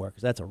little bit more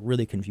because that's a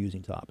really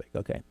confusing topic.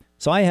 Okay,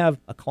 so I have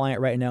a client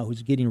right now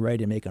who's getting ready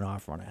to make an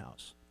offer on a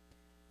house.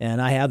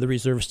 And I have the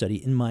reserve study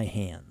in my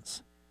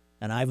hands.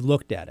 And I've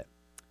looked at it.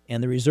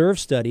 And the reserve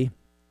study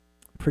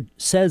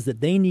says that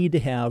they need to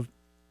have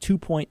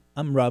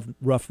I'm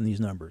rough in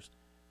these numbers.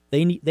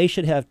 They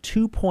should have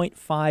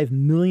 $2.5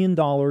 million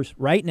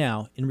right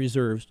now in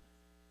reserves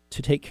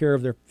to take care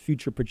of their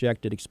future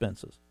projected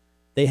expenses.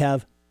 They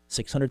have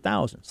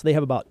 $600,000. So they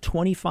have about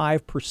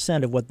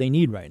 25% of what they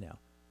need right now.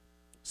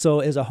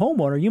 So as a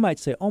homeowner, you might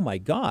say, oh my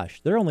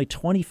gosh, they're only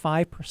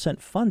 25%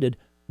 funded.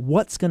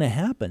 What's going to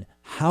happen?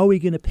 How are we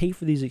going to pay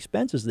for these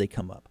expenses as they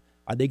come up?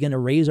 Are they going to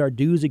raise our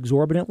dues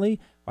exorbitantly?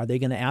 Are they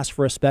going to ask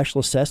for a special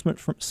assessment?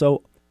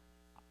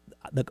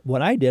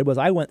 What I did was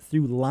I went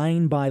through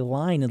line by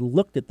line and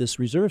looked at this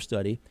reserve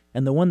study,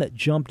 and the one that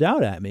jumped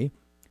out at me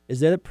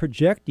is that it's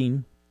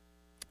projecting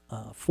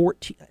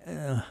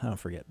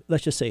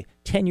let's just say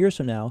 10 years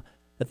from now,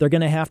 that they're going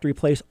to have to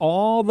replace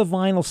all the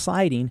vinyl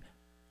siding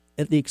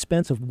at the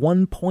expense of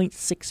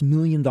 $1.6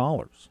 million.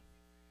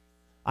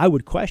 I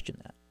would question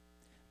that.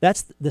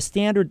 That's the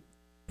standard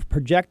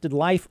projected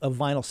life of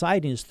vinyl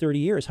siding is 30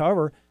 years.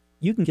 However,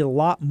 you can get a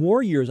lot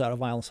more years out of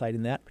vinyl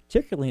siding than that,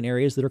 particularly in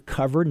areas that are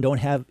covered and don't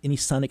have any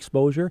sun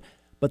exposure.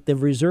 But the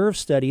reserve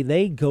study,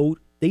 they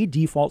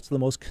default to the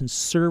most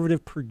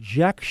conservative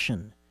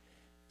projection.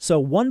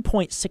 So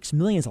 $1.6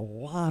 million is a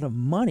lot of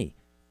money.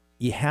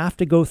 You have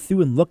to go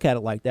through and look at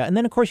it like that. And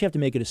then, of course, you have to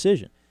make a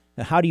decision.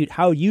 Now,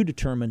 how you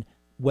determine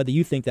whether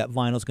you think that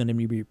vinyl is going to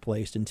be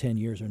replaced in 10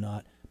 years or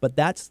not. But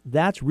that's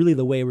really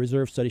the way a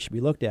reserve study should be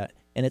looked at.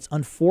 And it's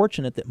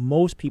unfortunate that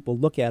most people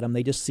look at them,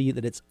 they just see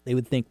that they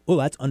would think, oh,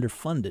 that's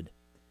underfunded.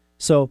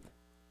 So,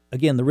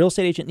 again, the real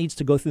estate agent needs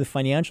to go through the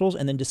financials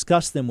and then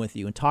discuss them with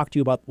you and talk to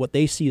you about what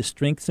they see as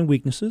strengths and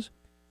weaknesses.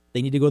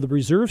 They need to go to the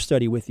reserve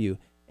study with you,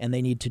 and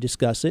they need to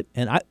discuss it.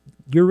 And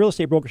your real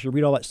estate broker should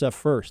read all that stuff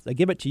first. They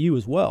give it to you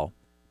as well,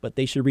 but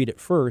they should read it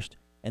first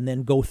and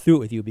then go through it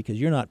with you because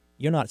you're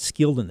not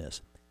skilled in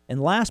this.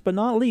 And last but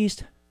not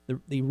least,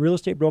 the real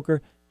estate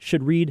broker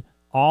should read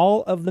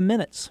all of the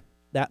minutes.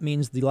 That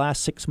means the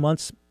last 6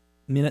 months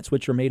minutes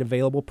which are made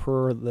available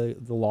per the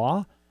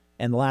law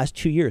and the last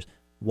 2 years.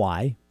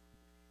 Why?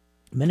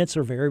 Minutes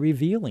are very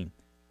revealing.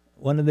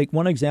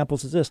 One example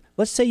is this.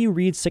 Let's say you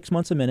read 6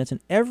 months of minutes,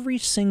 and every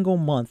single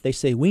month they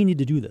say, we need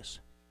to do this.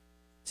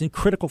 It's a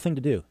critical thing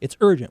to do. It's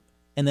urgent.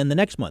 And then the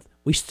next month,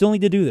 we still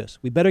need to do this.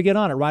 We better get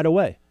on it right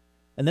away.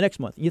 And the next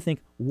month, you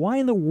think, why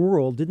in the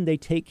world didn't they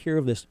take care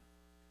of this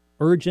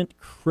urgent,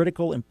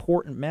 critical,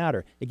 important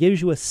matter? It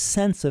gives you a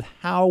sense of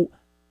how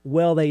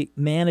well they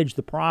manage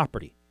the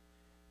property.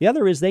 The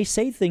other is they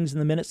say things in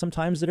the minutes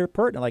sometimes that are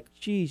pertinent, like,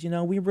 geez,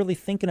 we're really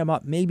thinking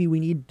about maybe we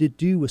need to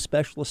do a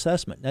special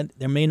assessment. And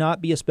there may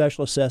not be a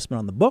special assessment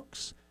on the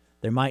books.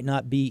 There might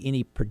not be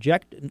any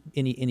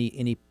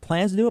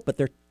plans to do it, but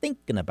they're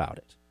thinking about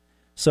it.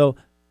 So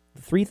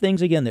the three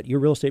things, again, that your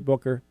real estate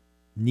broker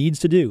needs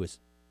to do is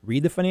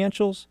read the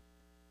financials,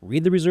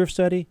 read the reserve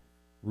study,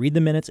 read the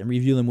minutes, and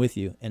review them with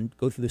you, and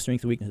go through the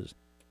strengths and weaknesses.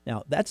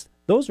 Now,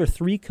 those are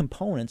three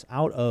components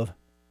out of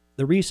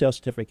the resale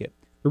certificate.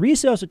 The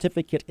resale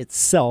certificate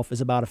itself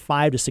is about a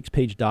 5 to 6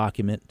 page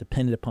document,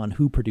 depending upon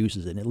who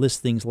produces it. And it lists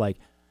things like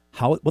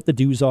what the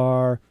dues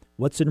are,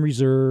 what's in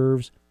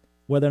reserves,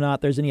 whether or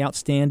not there's any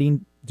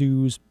outstanding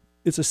dues.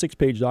 It's a 6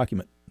 page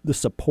document. The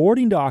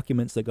supporting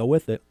documents that go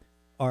with it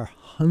are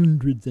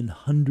hundreds and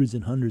hundreds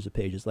and hundreds of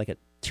pages, like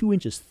 2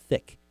 inches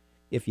thick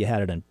if you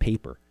had it on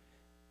paper.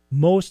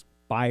 Most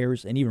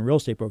buyers and even real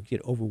estate brokers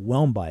get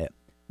overwhelmed by it.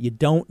 You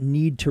don't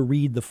need to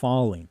read the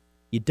following.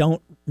 You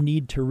don't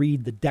need to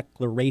read the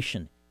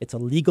declaration. It's a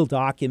legal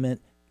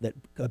document that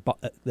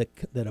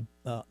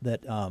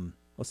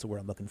what's the word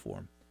I'm looking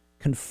for?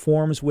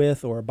 Conforms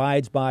with or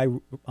abides by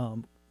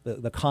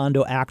the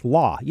Condo Act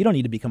law. You don't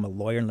need to become a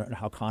lawyer and learn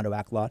how Condo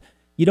Act law.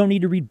 You don't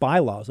need to read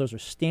bylaws. Those are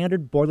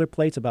standard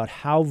boilerplates about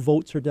how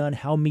votes are done,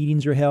 how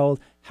meetings are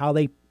held, how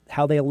they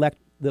elect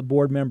the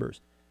board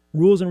members.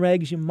 Rules and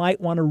regs, you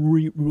might want to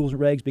read rules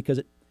and regs because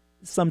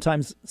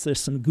sometimes there's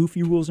some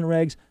goofy rules and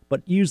regs,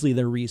 but usually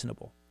they're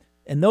reasonable.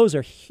 And those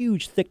are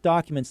huge, thick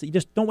documents that you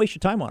just don't waste your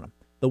time on them.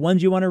 The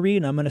ones you want to read,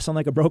 and I'm going to sound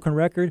like a broken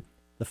record,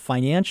 the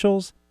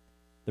financials,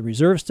 the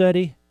reserve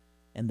study,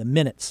 and the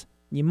minutes.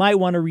 You might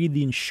want to read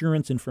the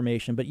insurance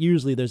information, but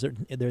usually there's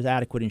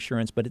adequate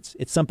insurance, but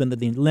it's something that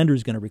the lender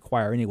is going to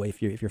require anyway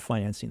if you're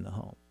financing the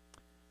home.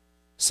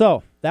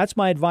 So that's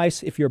my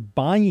advice if you're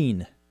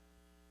buying.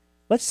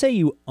 Let's say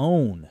you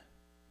own.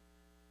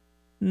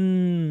 You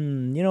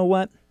know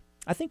what?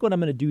 I think what I'm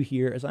going to do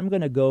here is I'm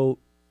going to go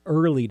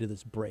early to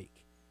this break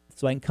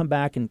so I can come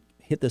back and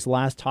hit this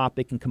last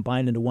topic and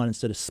combine it into one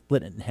instead of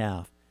splitting it in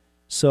half.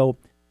 So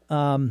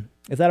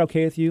is that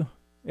okay with you,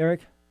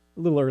 Eric? A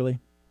little early.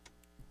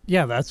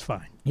 Yeah, that's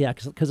fine. Yeah,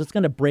 because it's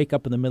going to break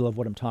up in the middle of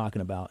what I'm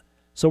talking about.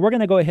 So we're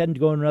going to go ahead and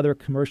go on another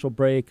commercial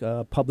break,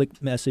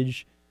 public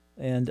message.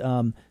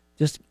 And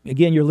just,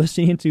 again, you're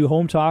listening to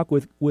Home Talk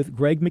with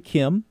Greg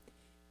McKim.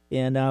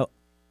 And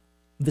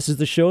this is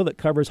the show that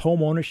covers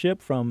home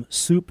ownership from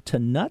soup to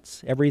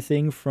nuts,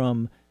 everything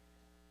from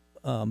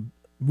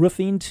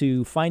roofing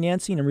to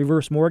financing and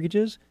reverse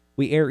mortgages.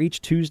 We air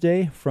each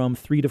Tuesday from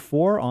 3 to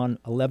 4 on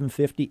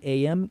 1150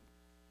 AM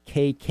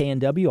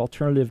KKNW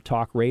Alternative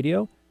Talk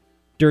Radio.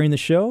 During the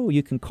show,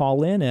 you can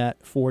call in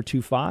at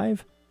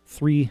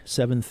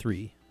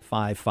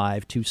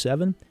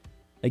 425-373-5527.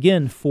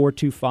 Again,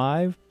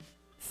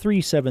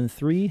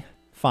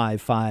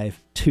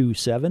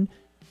 425-373-5527.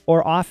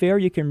 Or off air,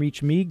 you can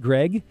reach me,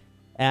 Greg,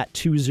 at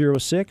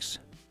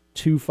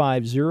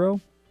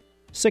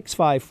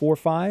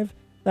 206-250-6545.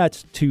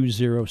 That's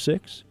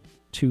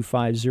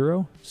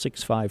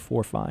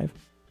 206-250-6545.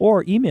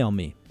 Or email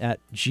me at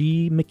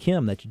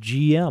gmckim, that's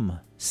GMCKIM,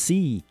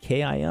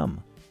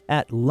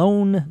 at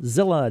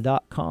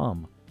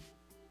loanzilla.com.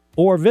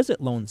 Or visit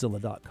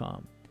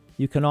loanzilla.com.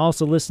 You can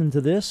also listen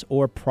to this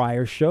or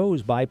prior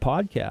shows by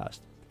podcast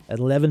at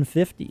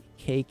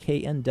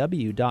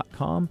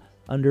 1150kknw.com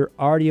under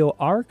audio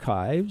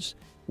archives.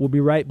 We'll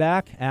be right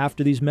back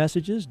after these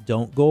messages.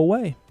 Don't go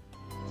away.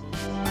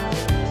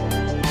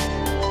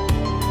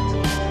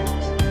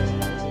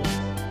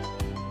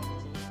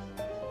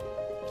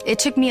 It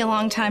took me a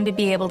long time to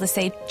be able to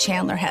say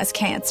Chandler has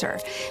cancer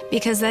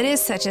because that is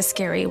such a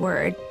scary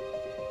word.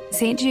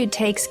 St. Jude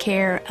takes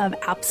care of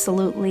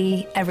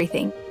absolutely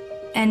everything.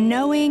 And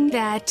knowing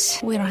that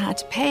we don't have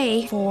to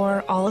pay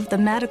for all of the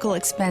medical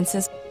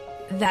expenses,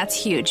 that's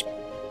huge.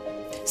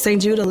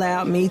 St. Jude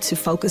allowed me to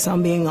focus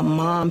on being a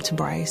mom to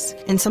Bryce.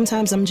 And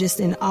sometimes I'm just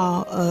in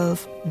awe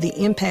of the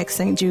impact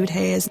St. Jude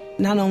has,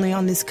 not only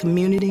on this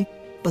community,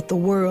 but the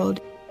world.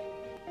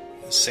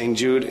 St.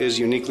 Jude is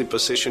uniquely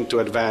positioned to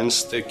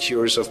advance the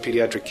cures of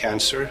pediatric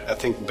cancer, I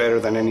think better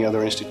than any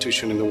other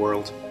institution in the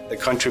world. The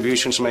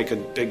contributions make a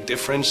big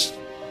difference.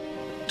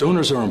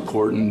 Donors are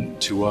important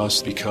to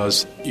us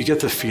because you get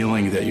the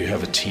feeling that you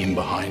have a team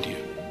behind you.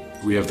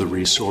 We have the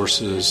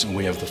resources and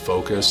we have the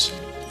focus.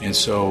 And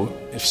so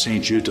if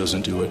St. Jude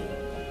doesn't do it,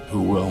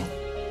 who will?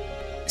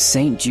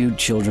 St. Jude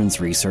Children's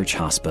Research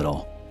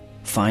Hospital.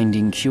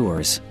 Finding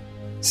cures,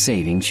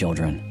 saving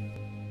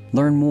children.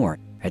 Learn more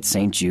at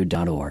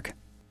stjude.org.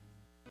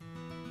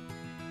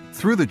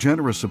 Through the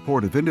generous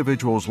support of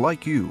individuals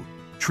like you,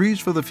 Trees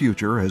for the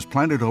Future has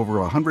planted over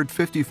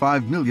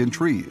 155 million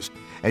trees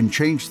and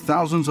changed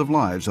thousands of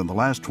lives in the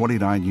last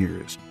 29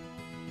 years.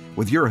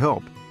 With your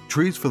help,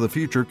 Trees for the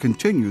Future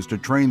continues to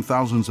train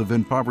thousands of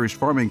impoverished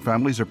farming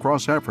families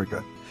across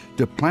Africa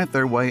to plant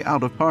their way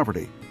out of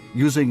poverty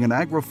using an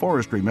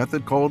agroforestry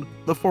method called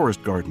the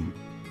forest garden.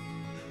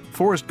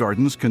 Forest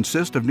gardens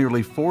consist of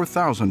nearly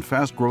 4,000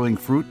 fast-growing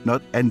fruit,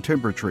 nut, and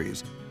timber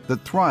trees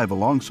that thrive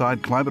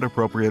alongside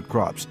climate-appropriate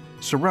crops,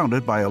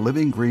 surrounded by a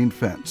living green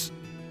fence.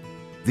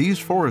 These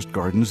forest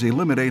gardens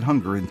eliminate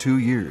hunger in 2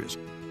 years,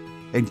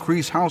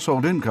 increase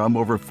household income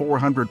over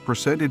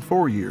 400% in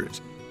 4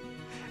 years,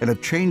 and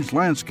have changed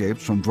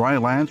landscapes from dry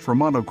lands for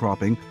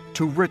monocropping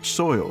to rich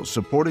soils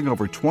supporting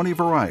over 20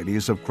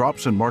 varieties of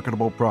crops and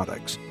marketable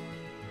products.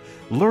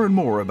 Learn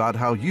more about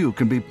how you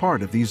can be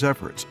part of these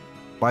efforts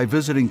by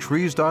visiting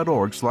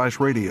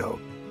trees.org/radio.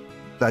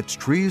 That's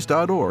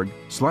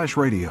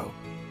trees.org/radio.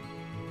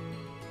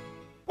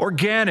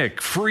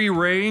 Organic, free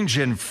range,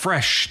 and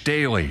fresh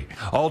daily.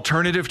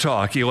 Alternative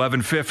Talk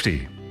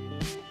 1150.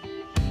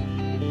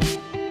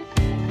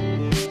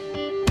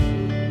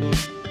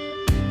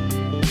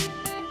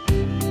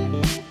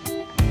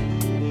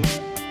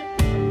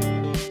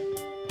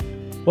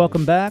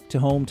 Welcome back to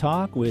Home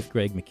Talk with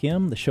Greg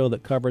McKim, the show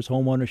that covers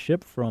home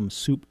ownership from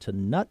soup to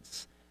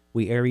nuts.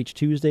 We air each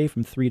Tuesday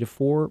from 3 to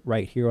 4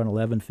 right here on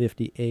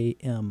 1150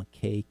 AM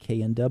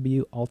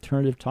KKNW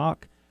Alternative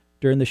Talk.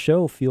 During the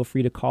show, feel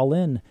free to call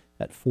in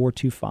at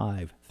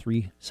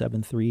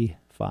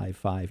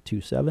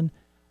 425-373-5527.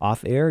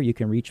 Off air, you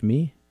can reach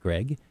me,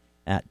 Greg,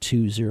 at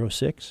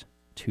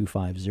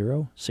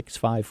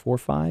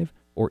 206-250-6545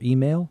 or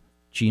email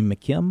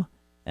gmckim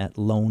at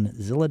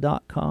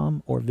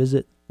loanzilla.com or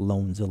visit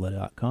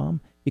loanzilla.com.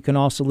 You can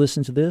also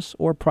listen to this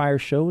or prior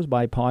shows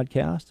by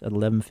podcast at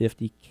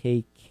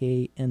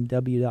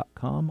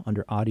 1150kknw.com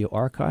under audio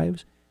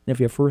archives. And if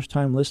you're a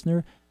first-time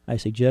listener, I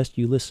suggest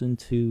you listen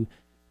to,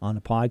 on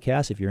a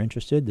podcast, if you're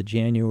interested, the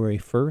January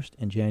 1st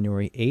and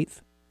January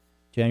 8th.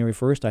 January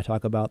 1st, I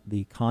talk about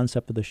the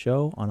concept of the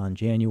show. On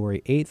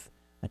January 8th,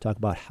 I talk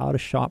about how to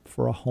shop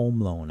for a home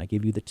loan. I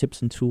give you the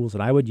tips and tools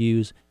that I would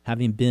use,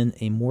 having been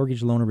a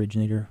mortgage loan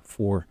originator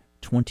for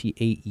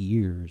 28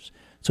 years.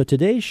 So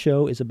today's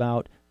show is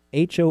about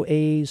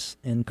HOAs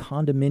and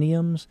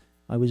condominiums.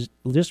 I was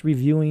just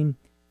reviewing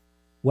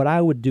what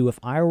I would do if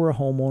I were a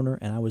homeowner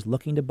and I was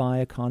looking to buy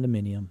a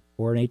condominium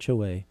or an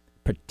HOA,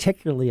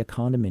 particularly a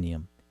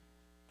condominium,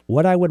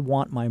 what I would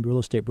want my real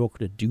estate broker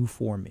to do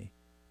for me.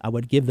 I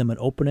would give them an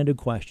open-ended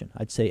question.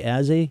 I'd say,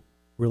 as a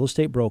real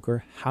estate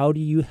broker, how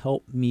do you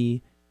help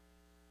me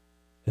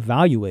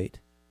evaluate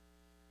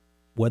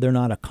whether or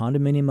not a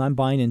condominium I'm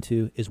buying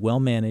into is well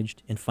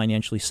managed and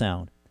financially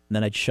sound? And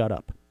then I'd shut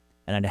up.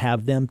 And I'd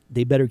have them,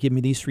 they better give me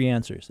these three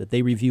answers, that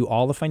they review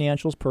all the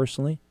financials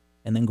personally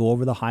and then go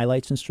over the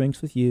highlights and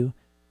strengths with you.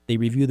 They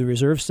review the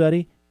reserve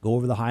study, go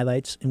over the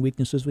highlights and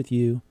weaknesses with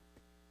you.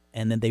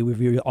 And then they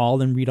review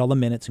all and read all the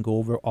minutes and go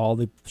over all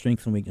the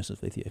strengths and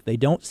weaknesses with you. If they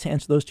don't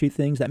answer those two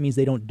things, that means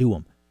they don't do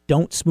them.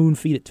 Don't spoon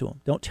feed it to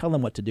them. Don't tell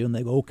them what to do. And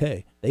they go,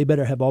 okay, they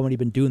better have already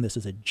been doing this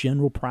as a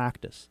general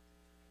practice.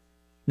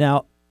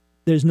 Now,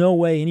 there's no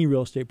way any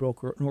real estate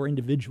broker or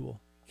individual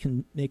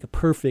can make a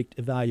perfect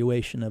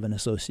evaluation of an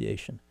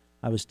association.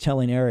 I was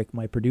telling Eric,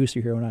 my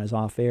producer here, when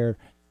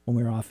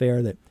we were off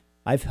air, that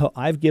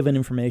I've given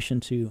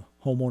information to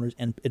homeowners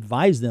and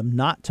advised them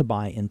not to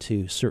buy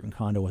into certain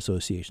condo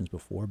associations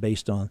before,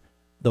 based on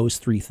those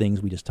three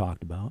things we just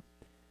talked about.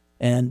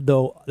 And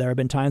though there have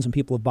been times when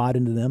people have bought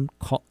into them,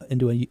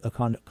 into a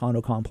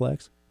condo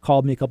complex,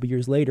 called me a couple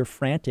years later,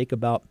 frantic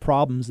about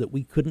problems that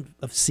we couldn't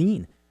have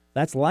seen.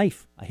 That's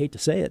life. I hate to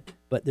say it,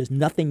 but there's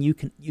nothing you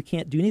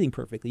can't do anything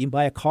perfectly. You can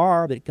buy a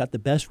car that got the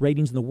best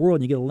ratings in the world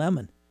and you get a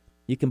lemon.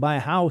 You can buy a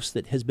house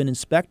that has been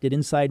inspected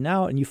inside and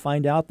out and you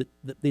find out that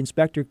the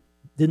inspector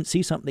didn't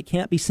see something that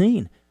can't be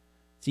seen.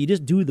 So you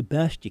just do the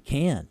best you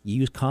can. You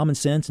use common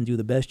sense and do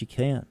the best you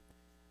can.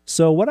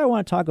 So what I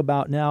want to talk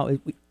about now is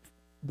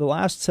the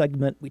last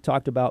segment we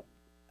talked about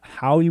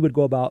how you would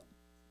go about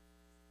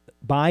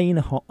buying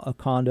a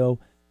condo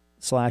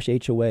 /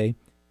 HOA.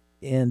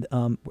 And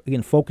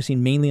again,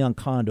 focusing mainly on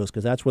condos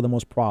because that's where the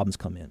most problems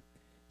come in.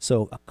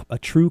 So a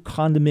true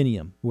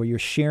condominium where you're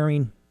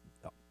sharing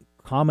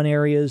common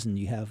areas and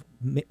you have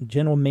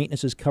general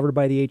maintenance is covered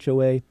by the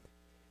HOA.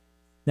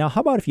 Now,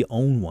 how about if you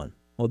own one?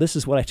 Well, this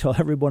is what I tell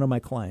every one of my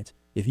clients.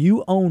 If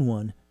you own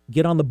one,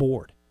 get on the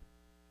board.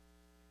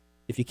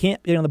 If you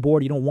can't get on the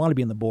board, you don't want to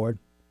be on the board,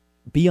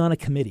 be on a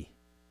committee.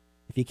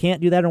 If you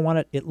can't do that and want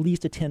to at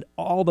least attend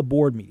all the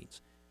board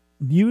meetings.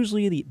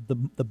 Usually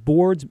the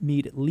boards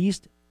meet at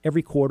least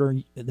every quarter,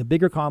 the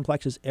bigger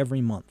complexes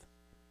every month.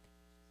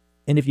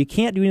 And if you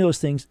can't do any of those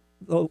things,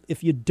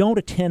 if you don't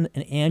attend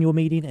an annual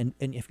meeting and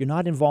if you're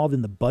not involved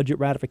in the budget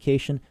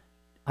ratification,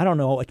 I don't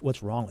know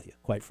what's wrong with you,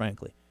 quite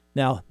frankly.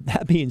 Now,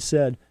 that being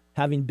said,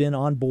 having been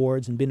on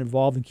boards and been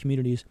involved in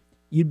communities,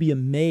 you'd be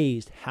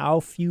amazed how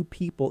few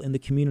people in the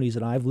communities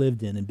that I've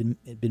lived in and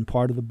been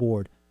part of the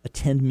board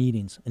attend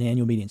meetings and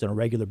annual meetings on a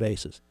regular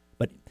basis.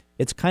 But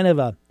it's kind of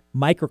a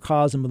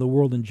microcosm of the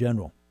world in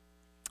general,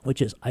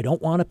 which is I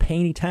don't want to pay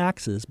any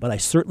taxes, but I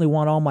certainly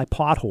want all my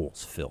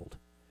potholes filled.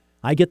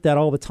 I get that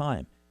all the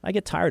time. I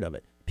get tired of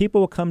it.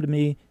 People will come to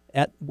me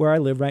at where I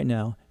live right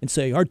now and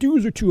say, our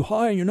dues are too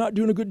high and you're not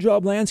doing a good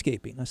job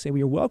landscaping. I say, well,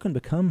 you're welcome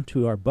to come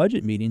to our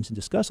budget meetings and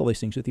discuss all these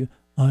things with you.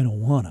 I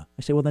don't want to.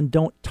 I say, well, then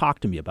don't talk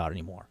to me about it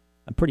anymore.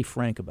 I'm pretty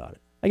frank about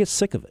it. I get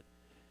sick of it.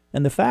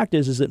 And the fact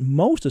is that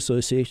most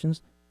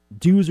associations,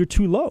 dues are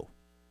too low.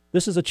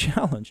 This is a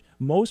challenge.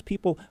 Most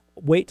people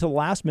wait till the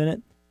last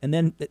minute, and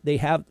then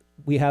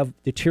we have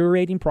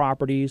deteriorating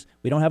properties.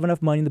 We don't have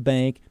enough money in the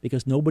bank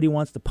because nobody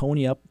wants to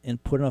pony up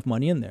and put enough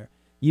money in there.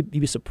 You'd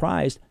be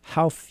surprised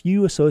how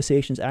few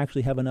associations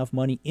actually have enough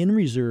money in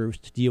reserves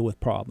to deal with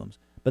problems.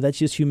 But that's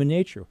just human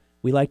nature.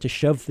 We like to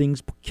shove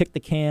things, kick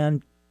the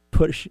can,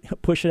 push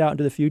it out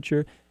into the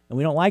future, and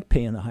we don't like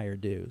paying the higher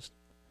dues.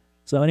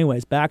 So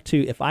anyways, back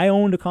to if I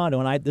owned a condo,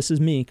 and this is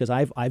me because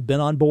I've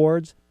been on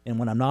boards, and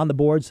when I'm not on the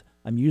boards,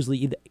 I'm usually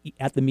either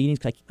at the meetings.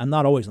 I'm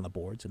not always on the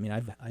boards. I mean,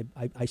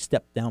 I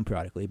step down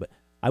periodically, but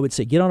I would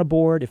say get on a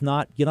board. If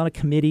not, get on a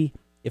committee.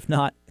 If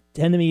not,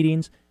 attend the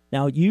meetings.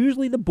 Now,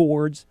 usually the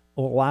boards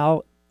will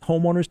allow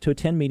homeowners to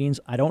attend meetings.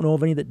 I don't know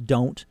of any that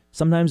don't.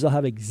 Sometimes they'll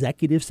have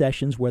executive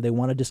sessions where they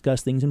want to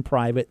discuss things in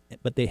private,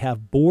 but they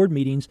have board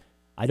meetings.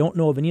 I don't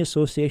know of any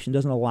association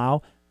doesn't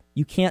allow.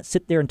 You can't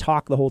sit there and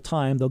talk the whole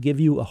time. They'll give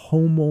you a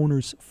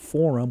homeowners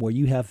forum where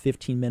you have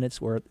 15 minutes,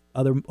 where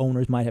other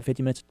owners might have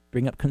 15 minutes to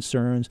bring up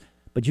concerns.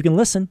 But you can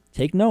listen,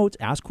 take notes,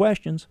 ask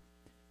questions.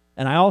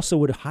 And I also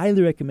would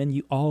highly recommend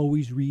you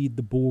always read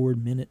the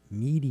board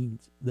meeting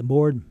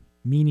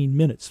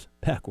minutes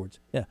backwards.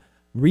 Yeah,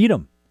 read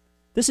them.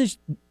 This is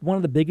one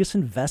of the biggest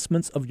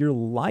investments of your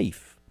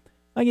life.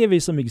 I gave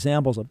you some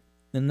examples of,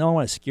 and I don't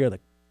want to scare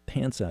the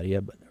pants out of you,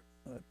 but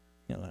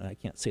I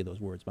can't say those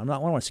words, but I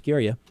don't want to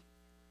scare you.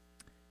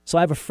 So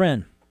I have a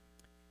friend.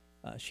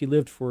 She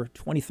lived for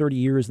 20, 30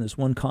 years in this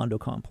one condo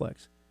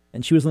complex,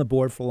 and she was on the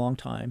board for a long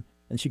time,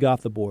 and she got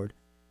off the board.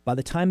 By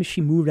the time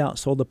she moved out and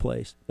sold the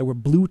place, there were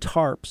blue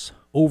tarps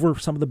over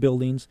some of the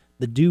buildings.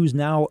 The dues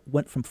now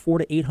went from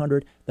 $400 to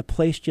 $800. The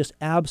place just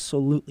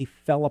absolutely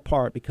fell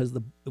apart because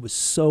it was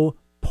so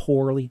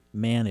poorly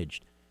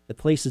managed. The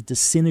place is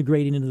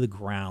disintegrating into the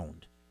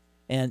ground.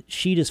 And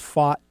she just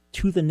fought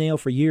tooth and nail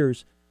for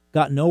years,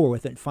 got nowhere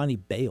with it, and finally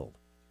bailed.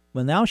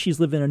 Well, now she's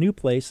living in a new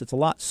place that's a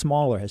lot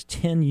smaller, has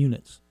 10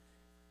 units.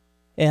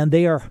 And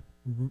they are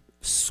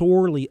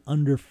sorely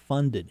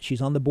underfunded.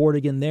 She's on the board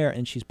again there,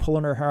 and she's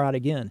pulling her hair out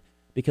again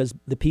because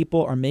the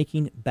people are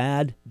making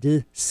bad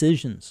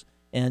decisions.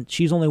 And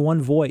she's only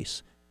one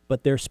voice,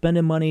 but they're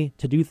spending money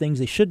to do things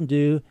they shouldn't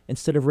do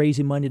instead of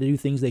raising money to do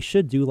things they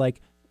should do, like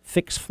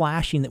fix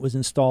flashing that was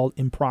installed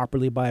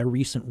improperly by a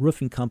recent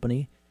roofing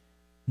company,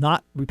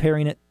 not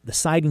repairing it, the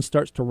siding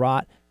starts to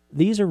rot.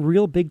 These are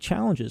real big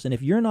challenges, and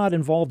if you're not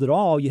involved at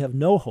all, you have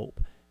no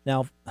hope.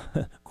 Now,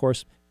 of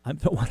course, I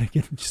don't want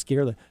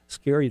to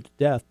scare you to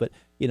death, but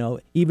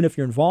even if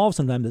you're involved,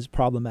 sometimes it's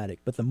problematic.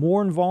 But the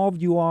more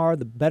involved you are,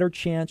 the better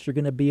chance you're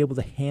going to be able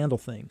to handle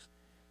things.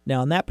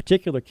 Now, in that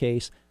particular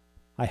case,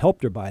 I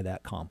helped her buy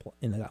that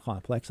in that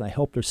complex, and I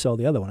helped her sell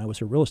the other one. I was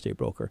her real estate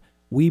broker.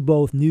 We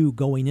both knew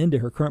going into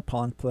her current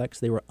complex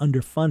they were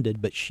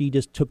underfunded, but she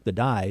just took the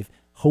dive,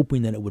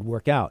 hoping that it would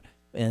work out.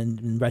 And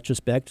in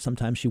retrospect,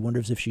 sometimes she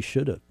wonders if she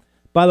should have.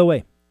 By the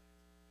way,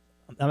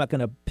 I'm not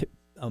going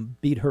to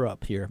beat her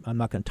up here. I'm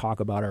not going to talk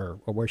about her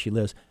or where she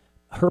lives.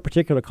 Her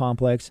particular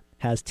complex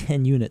has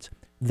 10 units.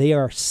 They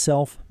are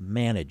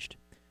self-managed.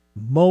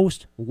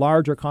 Most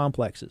larger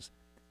complexes,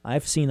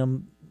 I've seen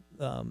them.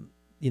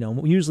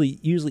 Usually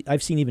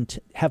I've seen even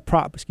have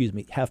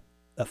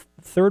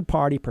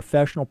third-party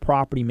professional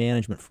property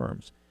management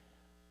firms.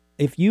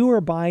 If you are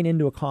buying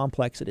into a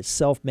complex that is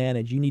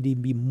self-managed, you need to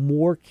be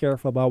more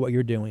careful about what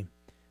you're doing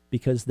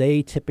because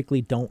they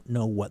typically don't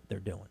know what they're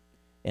doing.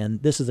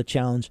 And this is a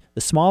challenge.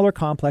 The smaller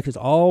complexes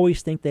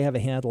always think they have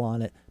a handle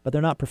on it, but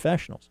they're not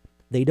professionals.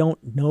 They don't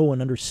know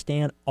and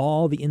understand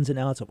all the ins and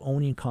outs of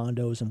owning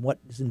condos and what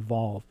is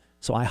involved.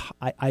 So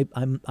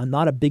I'm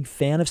not a big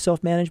fan of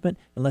self-management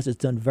unless it's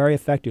done very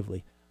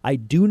effectively. I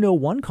do know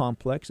one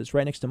complex that's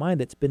right next to mine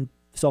that's been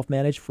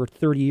self-managed for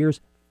 30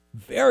 years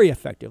very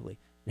effectively.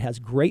 It has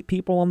great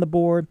people on the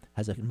board,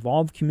 has an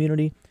involved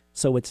community.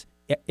 So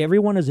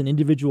everyone is an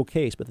individual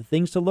case, but the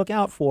things to look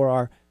out for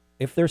are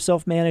if they're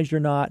self-managed or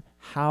not,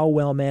 How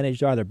well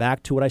managed are they?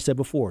 Back to what I said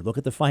before. Look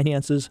at the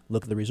finances,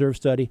 look at the reserve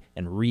study,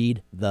 and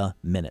read the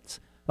minutes.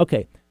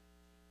 Okay,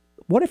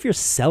 what if you're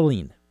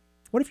selling?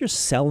 What if you're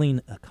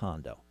selling a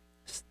condo?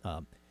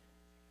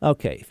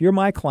 Okay, if you're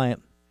my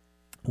client,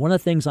 one of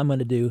the things I'm going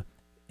to do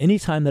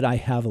anytime that I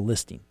have a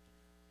listing,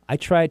 I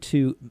try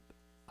to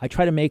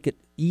make it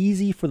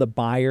easy for the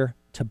buyer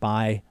to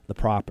buy the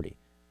property.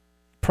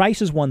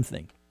 Price is one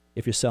thing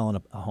if you're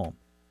selling a home.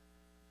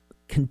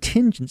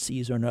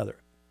 Contingencies are another.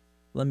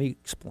 Let me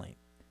explain.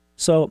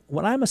 So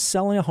when I'm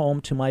selling a home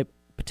to my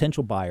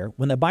potential buyer,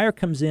 when the buyer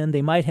comes in,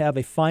 they might have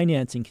a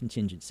financing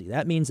contingency.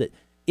 That means that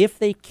if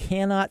they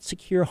cannot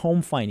secure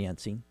home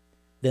financing,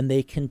 then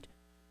they can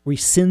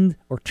rescind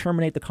or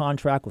terminate the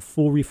contract with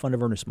full refund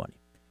of earnest money.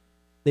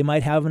 They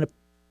might have an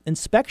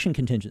inspection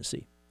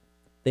contingency.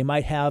 They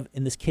might have,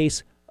 in this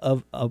case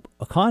of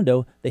a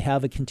condo, they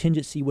have a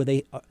contingency where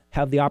they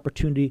have the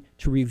opportunity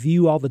to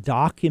review all the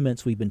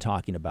documents we've been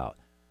talking about,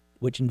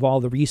 which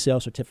involve the resale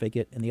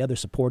certificate and the other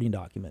supporting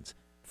documents,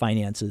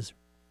 finances,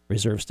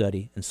 reserve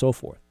study, and so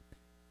forth.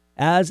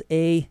 As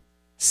a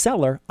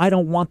seller, I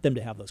don't want them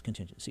to have those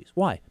contingencies.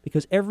 Why?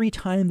 Because every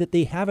time that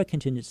they have a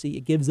contingency,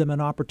 it gives them an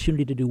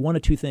opportunity to do one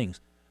of two things.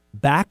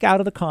 Back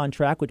out of the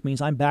contract, which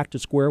means I'm back to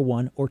square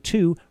one, or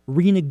two,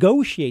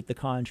 renegotiate the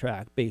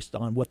contract based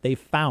on what they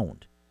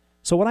found.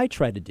 So what I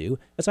try to do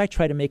is I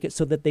try to make it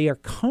so that they are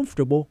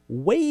comfortable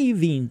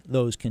waiving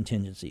those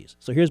contingencies.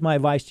 So here's my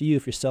advice to you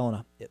if you're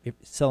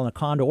selling a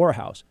condo or a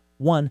house.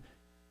 One,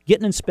 get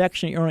an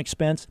inspection at your own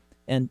expense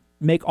and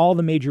make all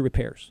the major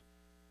repairs.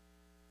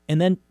 And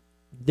then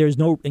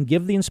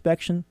give the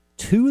inspection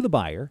to the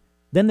buyer.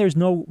 Then there's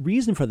no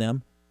reason for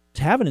them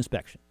to have an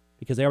inspection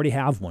because they already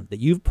have one that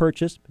you've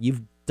purchased.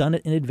 You've done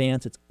it in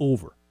advance. It's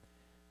over.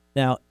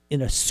 Now,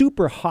 in a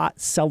super hot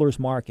seller's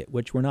market,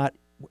 which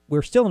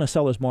we're still in a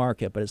seller's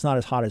market, but it's not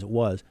as hot as it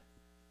was.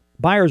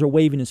 Buyers are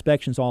waiving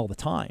inspections all the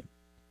time.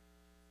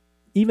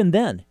 Even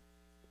then,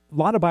 a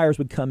lot of buyers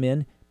would come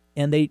in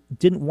and they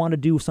didn't want to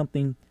do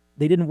something.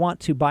 They didn't want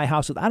to buy a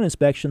house without an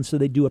inspection, so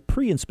they do a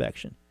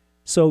pre-inspection.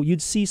 So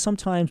you'd see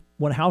sometimes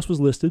when a house was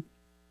listed,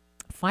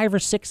 5 or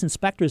 6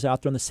 inspectors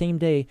out there on the same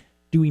day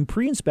doing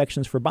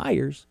pre-inspections for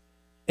buyers.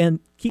 And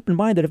keep in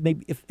mind that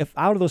if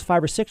out of those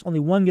 5 or 6, only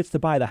one gets to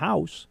buy the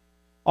house,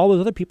 all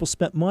those other people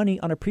spent money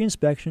on a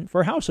pre-inspection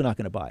for a house they're not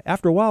going to buy.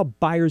 After a while,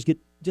 buyers get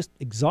just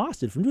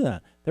exhausted from doing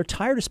that. They're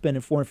tired of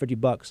spending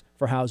 $450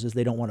 for houses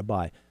they don't want to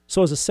buy.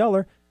 So as a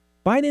seller,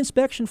 buy the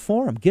inspection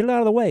for them. Get it out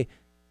of the way.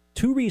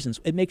 2 reasons.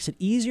 It makes it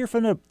easier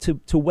for them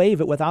to waive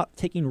it without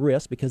taking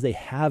risks because they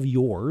have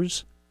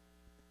yours.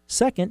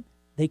 Second,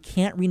 they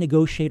can't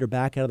renegotiate or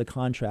back out of the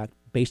contract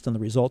based on the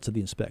results of the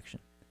inspection.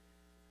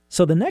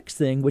 So the next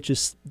thing, which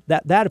is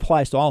that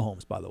applies to all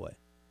homes, by the way.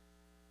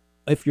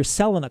 If you're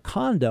selling a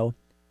condo,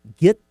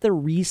 get the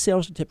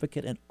resale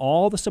certificate and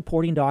all the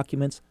supporting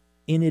documents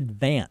in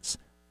advance.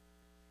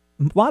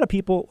 A lot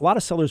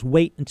of sellers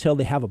wait until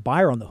they have a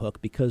buyer on the hook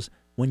because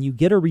when you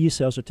get a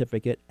resale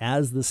certificate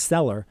as the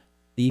seller,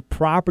 the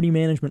property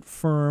management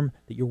firm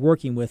that you're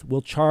working with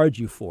will charge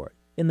you for it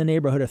in the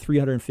neighborhood of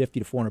 $350 to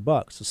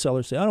 $400. The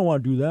sellers say, I don't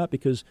want to do that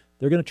because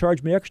they're going to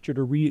charge me extra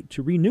to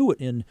renew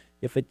it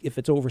if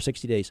it's over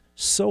 60 days.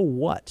 So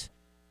what?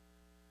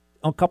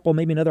 A couple,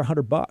 maybe another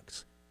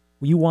 $100.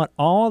 You want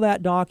all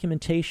that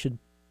documentation.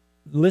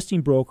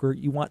 Listing broker,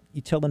 you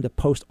tell them to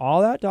post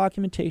all that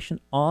documentation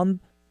on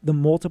the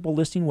multiple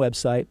listing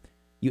website.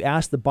 You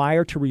ask the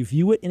buyer to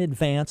review it in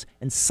advance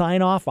and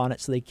sign off on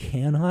it so they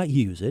cannot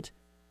use it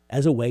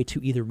as a way to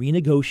either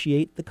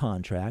renegotiate the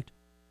contract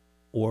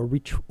or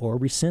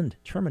rescind,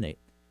 terminate.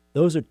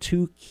 Those are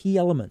 2 key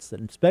elements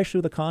that, especially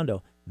with a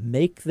condo,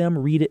 make them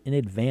read it in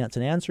advance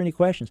and answer any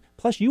questions.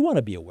 Plus, you want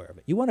to be aware of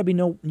it. You want to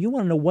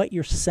know what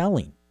you're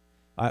selling.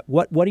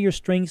 What are your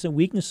strengths and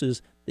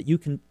weaknesses that you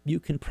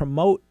can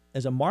promote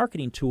as a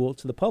marketing tool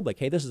to the public?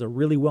 Hey, this is a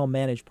really well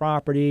managed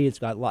property. It's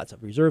got lots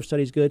of reserve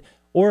studies, good.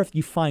 Or if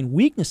you find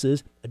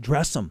weaknesses,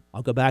 address them.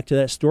 I'll go back to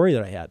that story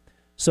that I had.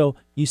 So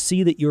you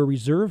see that your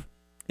reserve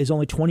is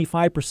only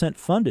 25%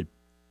 funded.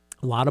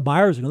 A lot of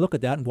buyers are going to look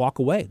at that and walk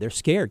away. They're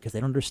scared because they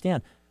don't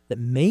understand that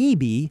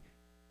maybe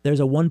there's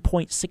a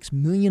 $1.6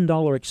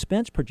 million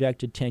expense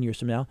projected 10 years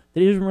from now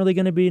that isn't really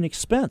going to be an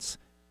expense.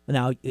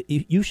 Now,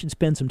 you should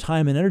spend some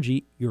time and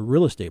energy, your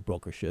real estate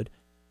broker should,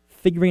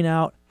 figuring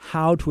out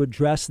how to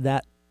address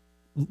that,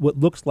 what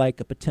looks like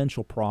a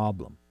potential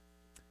problem.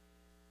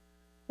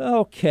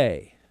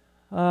 Okay.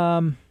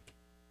 Well,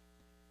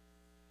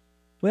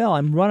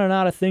 I'm running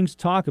out of things to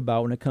talk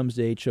about when it comes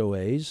to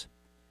HOAs.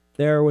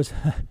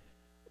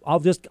 I'll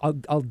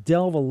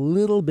delve a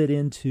little bit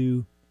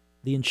into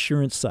the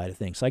insurance side of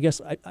things. So I guess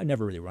I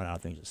never really run out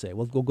of things to say.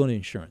 We'll go to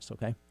insurance,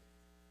 okay?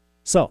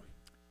 So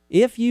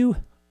if you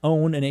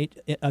own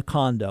a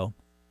condo,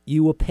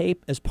 you will pay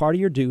as part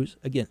of your dues,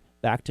 again,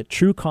 back to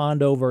true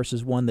condo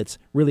versus one that's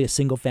really a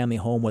single-family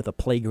home with a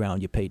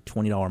playground you pay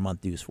 $20 a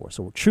month dues for.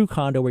 So a true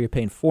condo where you're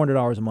paying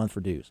 $400 a month for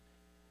dues.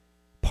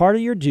 Part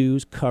of your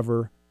dues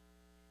cover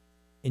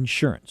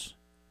insurance.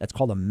 That's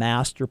called a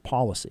master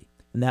policy.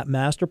 And that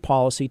master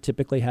policy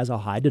typically has a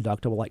high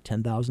deductible, like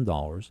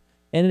 $10,000,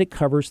 and it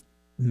covers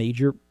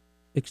major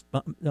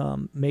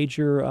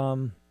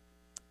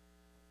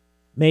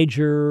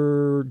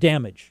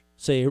damage.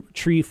 Say a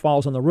tree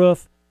falls on the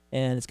roof,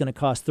 and it's going to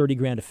cost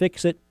 $30,000 to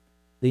fix it.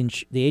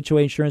 The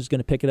HOA insurance is going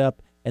to pick it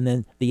up, and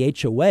then the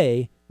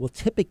HOA will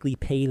typically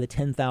pay the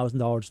 $10,000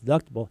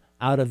 deductible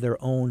out of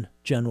their own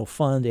general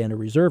fund and a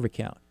reserve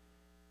account.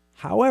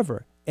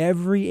 However,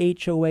 every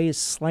HOA is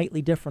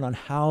slightly different on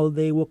how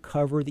they will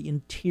cover the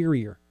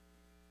interior.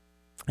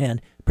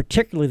 And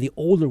particularly the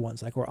older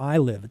ones, like where I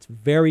live, it's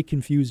very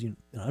confusing.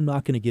 I'm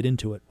not going to get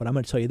into it, but I'm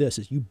going to tell you this,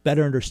 is you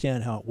better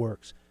understand how it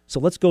works. So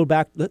let's go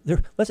back.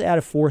 Let's add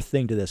a fourth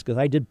thing to this, because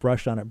I did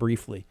brush on it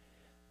briefly.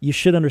 You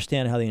should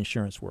understand how the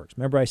insurance works.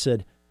 Remember I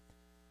said,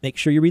 make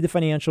sure you read the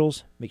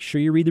financials, make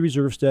sure you read the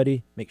reserve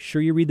study, make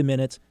sure you read the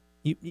minutes.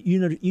 You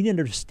need to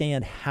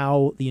understand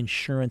how the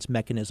insurance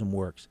mechanism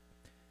works.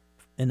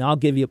 And I'll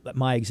give you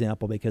my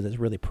example because it's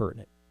really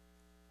pertinent.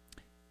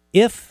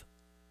 If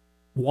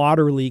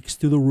water leaks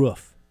through the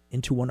roof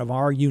into one of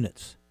our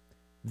units,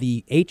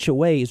 the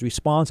HOA is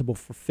responsible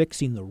for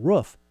fixing the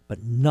roof,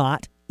 but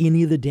not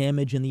any of the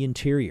damage in the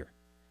interior.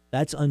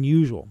 That's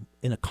unusual.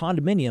 In a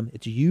condominium,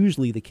 it's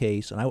usually the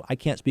case, and I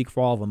can't speak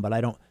for all of them,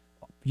 but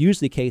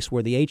usually the case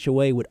where the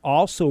HOA would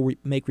also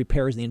make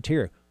repairs in the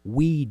interior.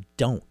 We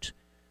don't.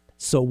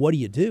 So what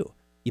do?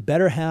 You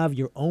better have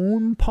your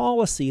own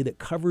policy that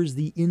covers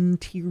the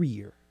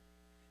interior.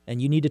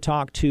 And you need to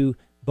talk to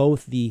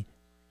both the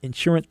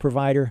insurance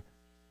provider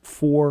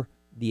for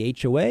the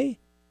HOA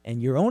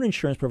and your own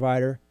insurance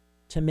provider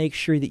to make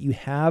sure that you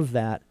have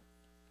that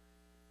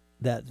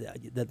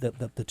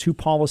the two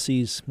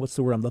policies, what's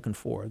the word I'm looking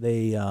for?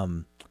 They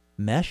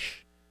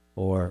mesh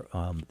or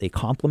they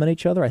complement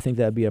each other. I think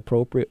that would be an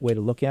appropriate way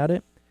to look at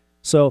it.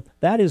 So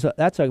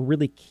that's a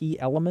really key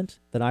element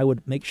that I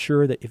would make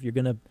sure that if you're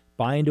going to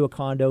buy into a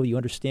condo, you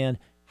understand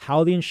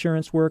how the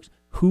insurance works,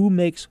 who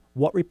makes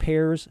what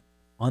repairs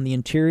on the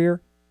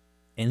interior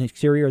and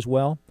exterior as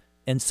well.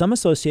 And some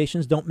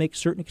associations don't make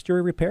certain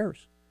exterior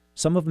repairs.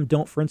 Some of them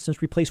don't, for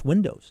instance, replace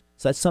windows.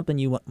 So that's something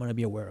you want to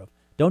be aware of.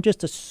 Don't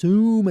just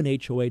assume an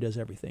HOA does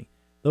everything.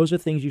 Those are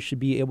things you should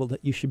be able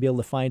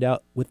to find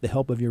out with the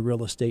help of your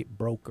real estate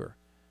broker.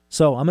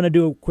 So I'm going to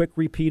do a quick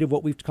repeat of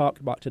what we've talked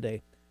about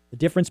today. The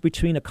difference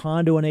between a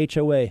condo and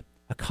HOA.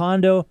 A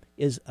condo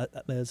is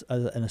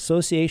an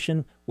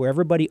association where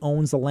everybody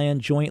owns the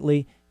land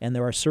jointly, and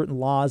there are certain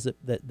laws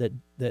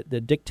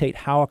that dictate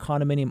how a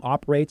condominium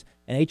operates.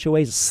 An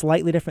HOA is a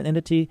slightly different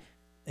entity,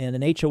 and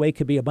an HOA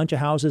could be a bunch of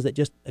houses that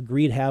just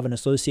agree to have an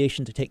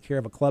association to take care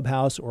of a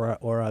clubhouse or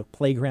a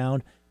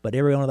playground, but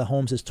every one of the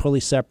homes is totally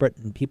separate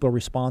and people are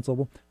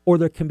responsible. Or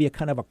there can be a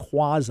kind of a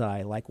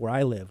quasi, like where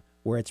I live,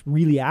 where it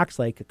really acts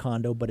like a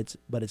condo, but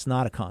it's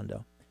not a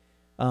condo.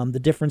 The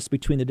difference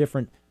between the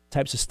different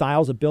types of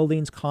styles of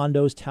buildings,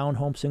 condos,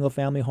 townhomes,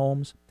 single-family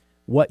homes,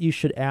 what you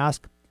should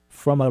ask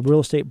from a real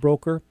estate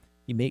broker.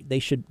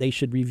 They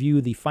should review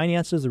the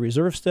finances, the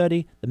reserve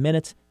study, the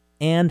minutes,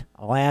 and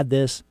I'll add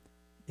this.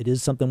 It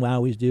is something I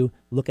always do.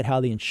 Look at how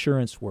the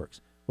insurance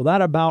works. Well,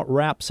 that about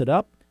wraps it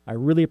up. I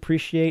really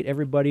appreciate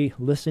everybody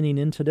listening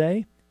in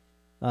today.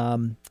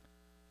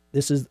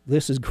 This is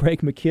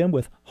Greg McKim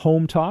with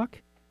Home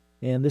Talk.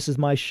 And this is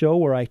my show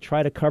where I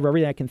try to cover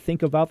everything I can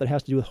think about that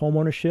has to do with home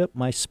ownership.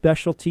 My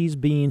specialties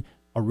being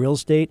a real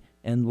estate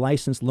and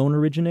licensed loan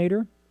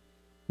originator.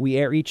 We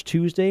air each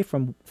Tuesday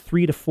from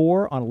 3 to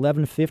 4 on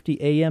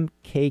 1150 AM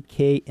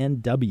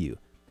KKNW.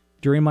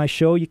 During my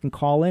show, you can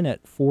call in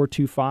at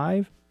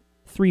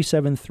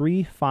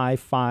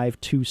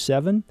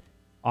 425-373-5527.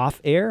 Off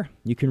air,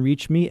 you can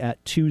reach me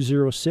at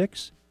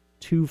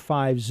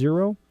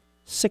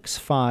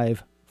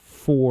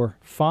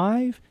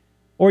 206-250-6545.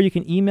 Or you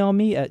can email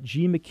me at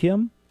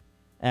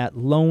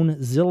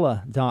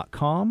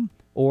gmckim@loanzilla.com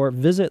or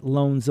visit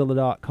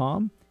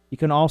loanzilla.com. You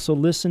can also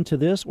listen to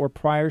this or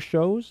prior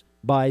shows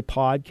by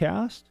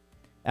podcast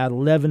at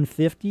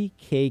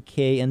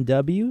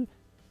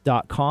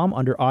 1150kknw.com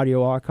under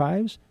audio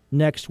archives.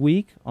 Next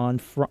week on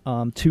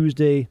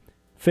Tuesday,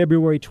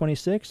 February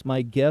 26th,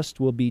 my guest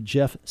will be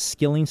Jeff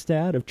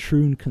Skillingstad of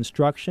Troon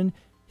Construction.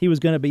 He was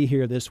going to be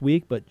here this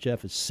week, but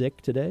Jeff is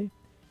sick today.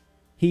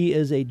 He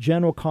is a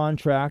general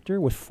contractor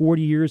with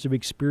 40 years of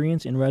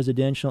experience in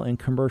residential and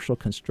commercial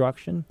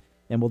construction,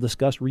 and we'll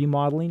discuss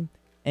remodeling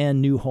and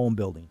new home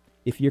building.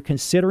 If you're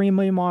considering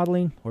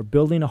remodeling or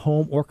building a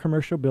home or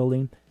commercial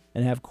building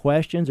and have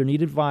questions or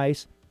need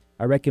advice,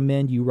 I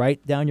recommend you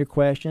write down your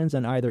questions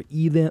and either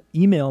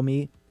email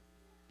me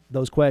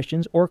those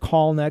questions or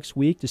call next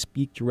week to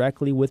speak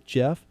directly with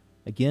Jeff.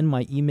 Again,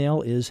 my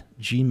email is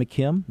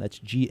gmckim, that's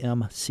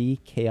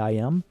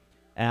GMCKIM,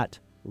 at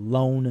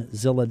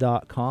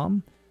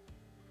loanzilla.com.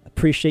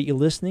 Appreciate you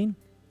listening.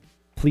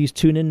 Please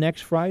tune in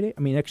next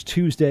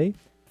Tuesday,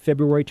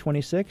 February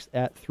 26th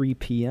at 3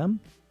 p.m.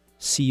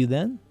 See you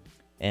then,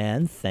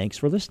 and thanks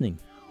for listening.